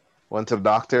 went to the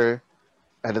doctor,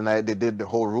 and then they did the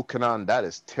whole root canal, and that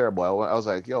is terrible. I was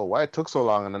like, yo, why it took so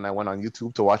long? And then I went on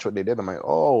YouTube to watch what they did. I'm like,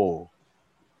 oh.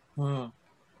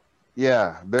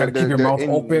 Yeah, gotta keep your mouth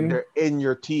open. They're in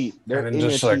your teeth. They're in your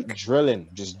teeth, like drilling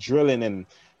and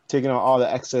taking out all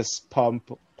the excess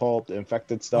pulp,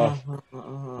 infected stuff,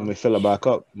 and we fill it back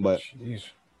up. But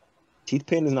teeth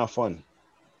pain is not fun.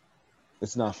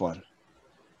 It's not fun.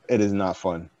 It is not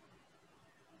fun.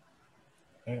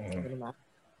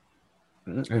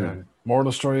 Moral of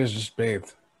the story is just bathe.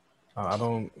 I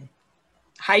don't.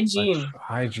 Hygiene,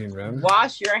 man.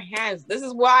 Wash your hands. This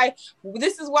is why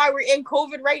we're in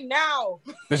COVID right now.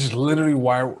 This is literally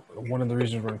why one of the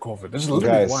reasons we're in COVID. This is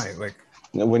literally why. Like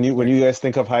when you guys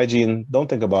think of hygiene, don't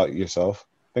think about yourself.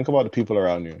 Think about the people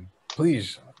around you.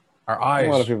 Please, our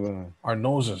eyes, our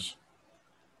noses.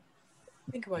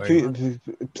 Think about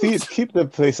please keep the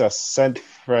place a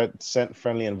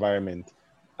scent-friendly environment.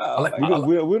 We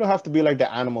don't have to be like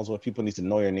the animals where people need to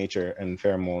know your nature and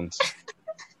pheromones.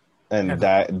 And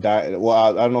die.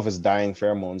 Well, I don't know if it's dying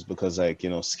pheromones because, like,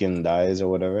 skin dies or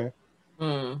whatever.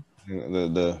 I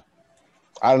don't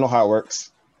know how it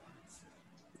works.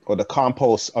 Or the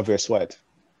compost of your sweat.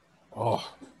 Oh,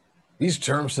 these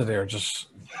terms today are just.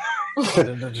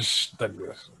 they're just.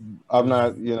 I'm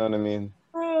not. You know what I mean.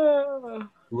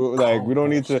 We don't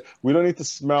need to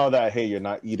smell that. Hey, you're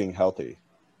not eating healthy.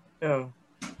 Yeah.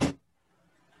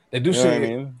 They do say. What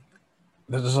I mean?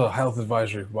 This is a health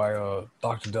advisory by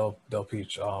Dr. Del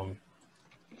Peach.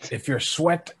 If your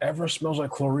sweat ever smells like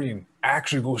chlorine,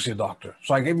 actually go see a doctor.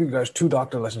 So I gave you guys 2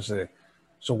 doctor lessons today.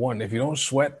 So 1, if you don't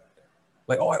sweat,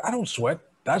 like, oh, I don't sweat.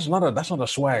 That's not a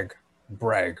swag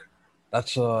brag.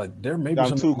 That's there may be I'm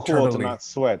something too cool to not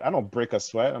sweat. I don't break a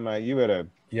sweat. I'm like, you better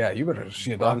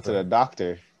see a run doctor. to the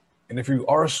doctor. And if you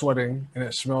are sweating and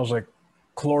it smells like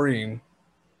chlorine,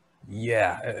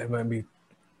 it might be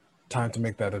time to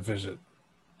make that a visit.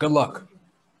 Good luck.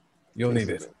 You'll need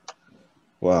it.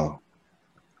 Wow.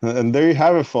 And there you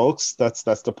have it, folks. That's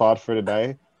the pod for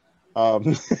today.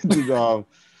 You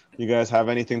guys have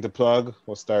anything to plug?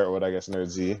 We'll start with, I guess, Nerd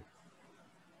Z.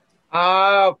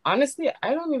 Honestly,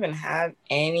 I don't even have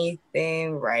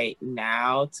anything right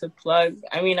now to plug.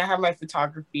 I mean, I have my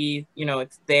photography,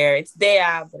 it's there,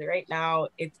 but right now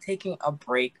it's taking a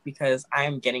break because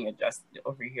I'm getting adjusted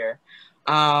over here.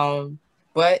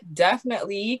 But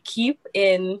definitely keep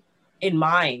in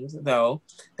mind, though,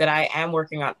 that I am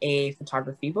working on a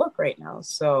photography book right now.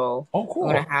 So cool.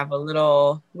 I'm gonna have a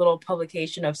little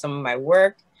publication of some of my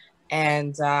work,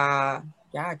 and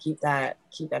keep that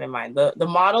in mind. The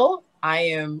model,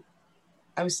 I'm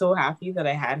so happy that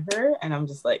I had her, and I'm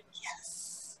just like,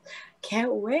 yes,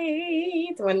 can't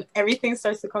wait when everything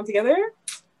starts to come together.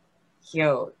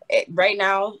 Right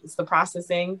now it's the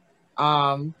processing.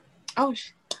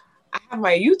 I have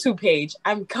my YouTube page.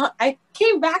 I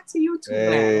came back to YouTube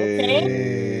now.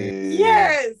 Okay.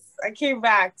 Yes, I came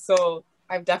back. So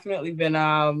I've definitely been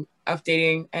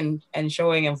updating and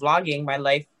showing and vlogging my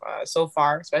life so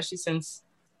far, especially since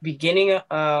beginning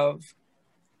of,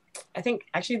 I think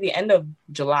actually the end of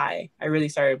July, I really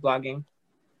started vlogging.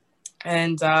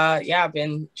 And yeah, I've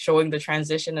been showing the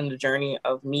transition and the journey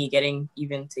of me getting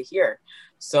even to here.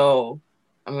 So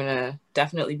I'm gonna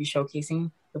definitely be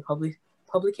showcasing the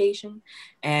publication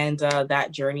and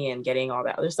that journey and getting all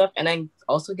that other stuff, and then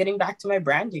also getting back to my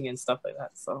branding and stuff like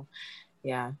that. So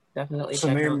yeah, definitely What's the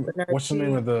check name? out the What's the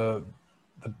name of the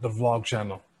vlog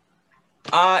channel?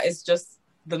 It's just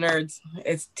the Nerds.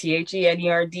 It's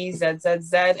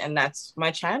THENERDZZZ, and that's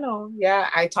my channel. Yeah,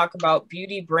 I talk about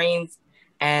beauty, brains,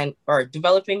 or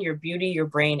developing your beauty, your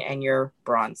brain, and your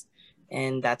bronze,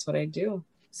 and that's what I do.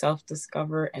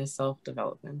 Self-discover and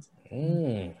self-development.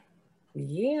 Yeah.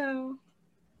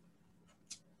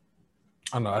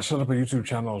 I know. I set up a YouTube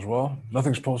channel as well.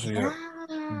 Nothing's posted yet,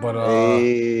 but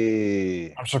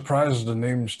I'm surprised the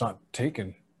name's not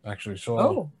taken. Actually,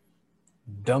 so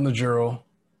Down the Jiro.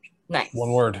 Nice.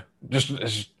 One word. Just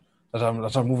that's how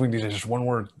I'm moving these days. Just one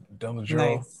word. Down the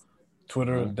Jiro. Nice.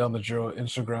 Twitter, Down the Jiro.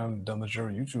 Instagram, Down the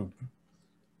Jiro. YouTube.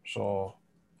 So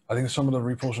I think some of the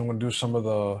reposts I'm going to do some of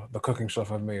the cooking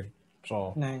stuff I've made.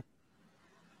 So nice.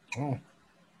 Oh.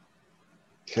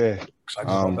 Okay. Excited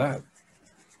about that.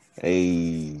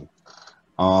 Hey.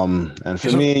 And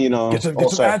for me, you know, get some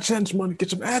AdSense money.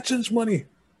 Get some AdSense money.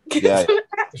 Yeah.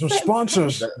 Get some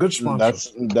sponsors. Good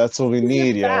sponsors. That's what we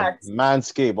need, yo.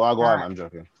 Manscaped. Well, I'll go on. I'm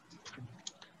joking.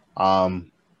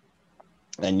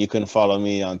 And you can follow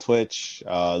me on Twitch,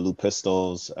 Lou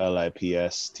Pistols,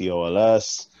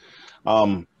 LIPSTOLS.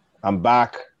 I'm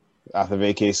back after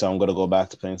vacation, so I'm gonna go back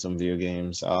to playing some video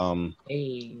games.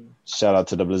 Shout out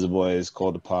to the Blizzard Boys,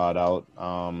 called the pod out.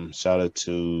 Shout out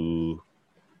to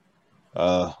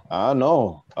I don't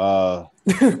know.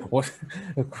 What?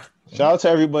 Shout out to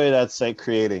everybody that's like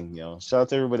creating, you know. Shout out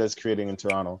to everybody that's creating in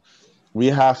Toronto. We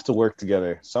have to work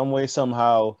together. Some way,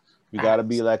 somehow, we gotta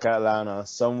be like Atlanta.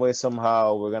 Some way,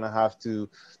 somehow, we're gonna have to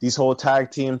these whole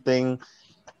tag team thing.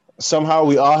 Somehow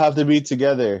we all have to be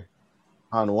together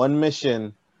on one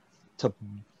mission to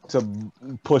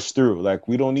push through. Like,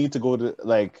 we don't need to go to,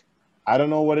 like, I don't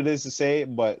know what it is to say,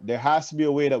 but there has to be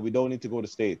a way that we don't need to go to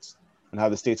States and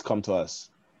have the States come to us.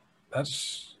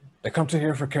 They come to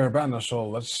here for Caravana, so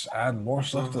let's add more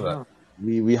stuff to that.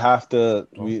 We have to.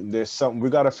 There's something we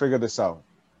got to figure this out,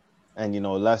 and you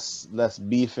know, less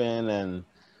beefing and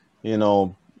you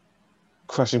know,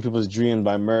 crushing people's dreams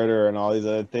by murder and all these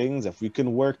other things. If we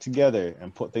can work together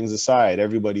and put things aside,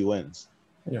 everybody wins.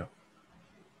 Yeah.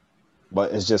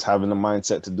 But it's just having the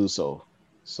mindset to do so.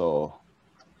 So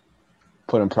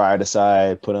putting pride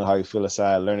aside, putting how you feel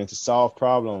aside, learning to solve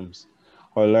problems,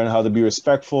 or learn how to be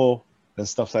respectful and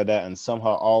stuff like that, and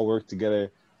somehow all work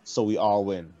together so we all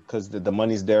win. Because the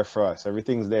money's there for us.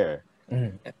 Everything's there.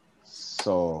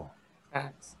 So,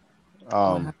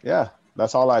 yeah,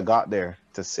 that's all I got there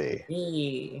to say.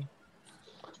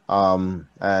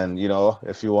 And, you know,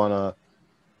 if you want to,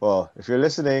 well, if you're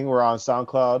listening, we're on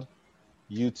SoundCloud,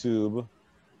 YouTube,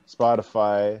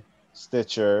 Spotify,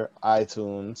 Stitcher,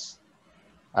 iTunes,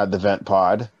 at The Vent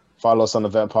Pod. Follow us on The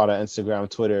Vent Pod on Instagram,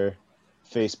 Twitter,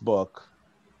 Facebook,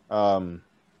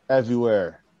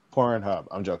 everywhere. Pornhub.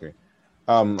 I'm joking.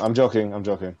 I'm joking.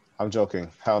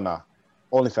 Hell nah.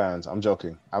 OnlyFans. I'm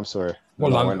joking. I'm sorry.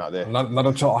 Well, no, we're not there. Not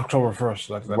until October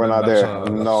 1st. We're not there.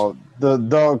 No,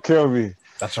 don't kill me.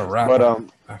 That's a wrap. But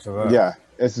after that, yeah,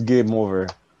 it's game over.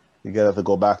 You gotta have to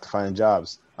go back to find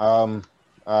jobs. What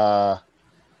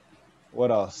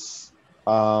else?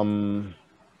 But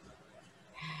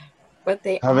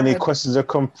they have any questions or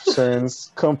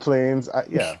concerns, complaints?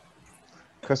 Yeah.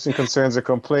 Questions, concerns, or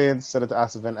complaints, send it to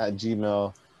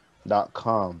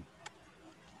askthevent@gmail.com.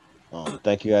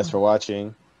 Thank you guys for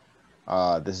watching.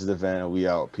 This is The Vent, and we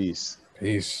out. Peace.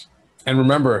 Peace. And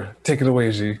remember, take it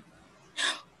away, Z.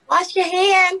 Wash your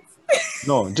hands.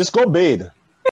 No, just go bathe.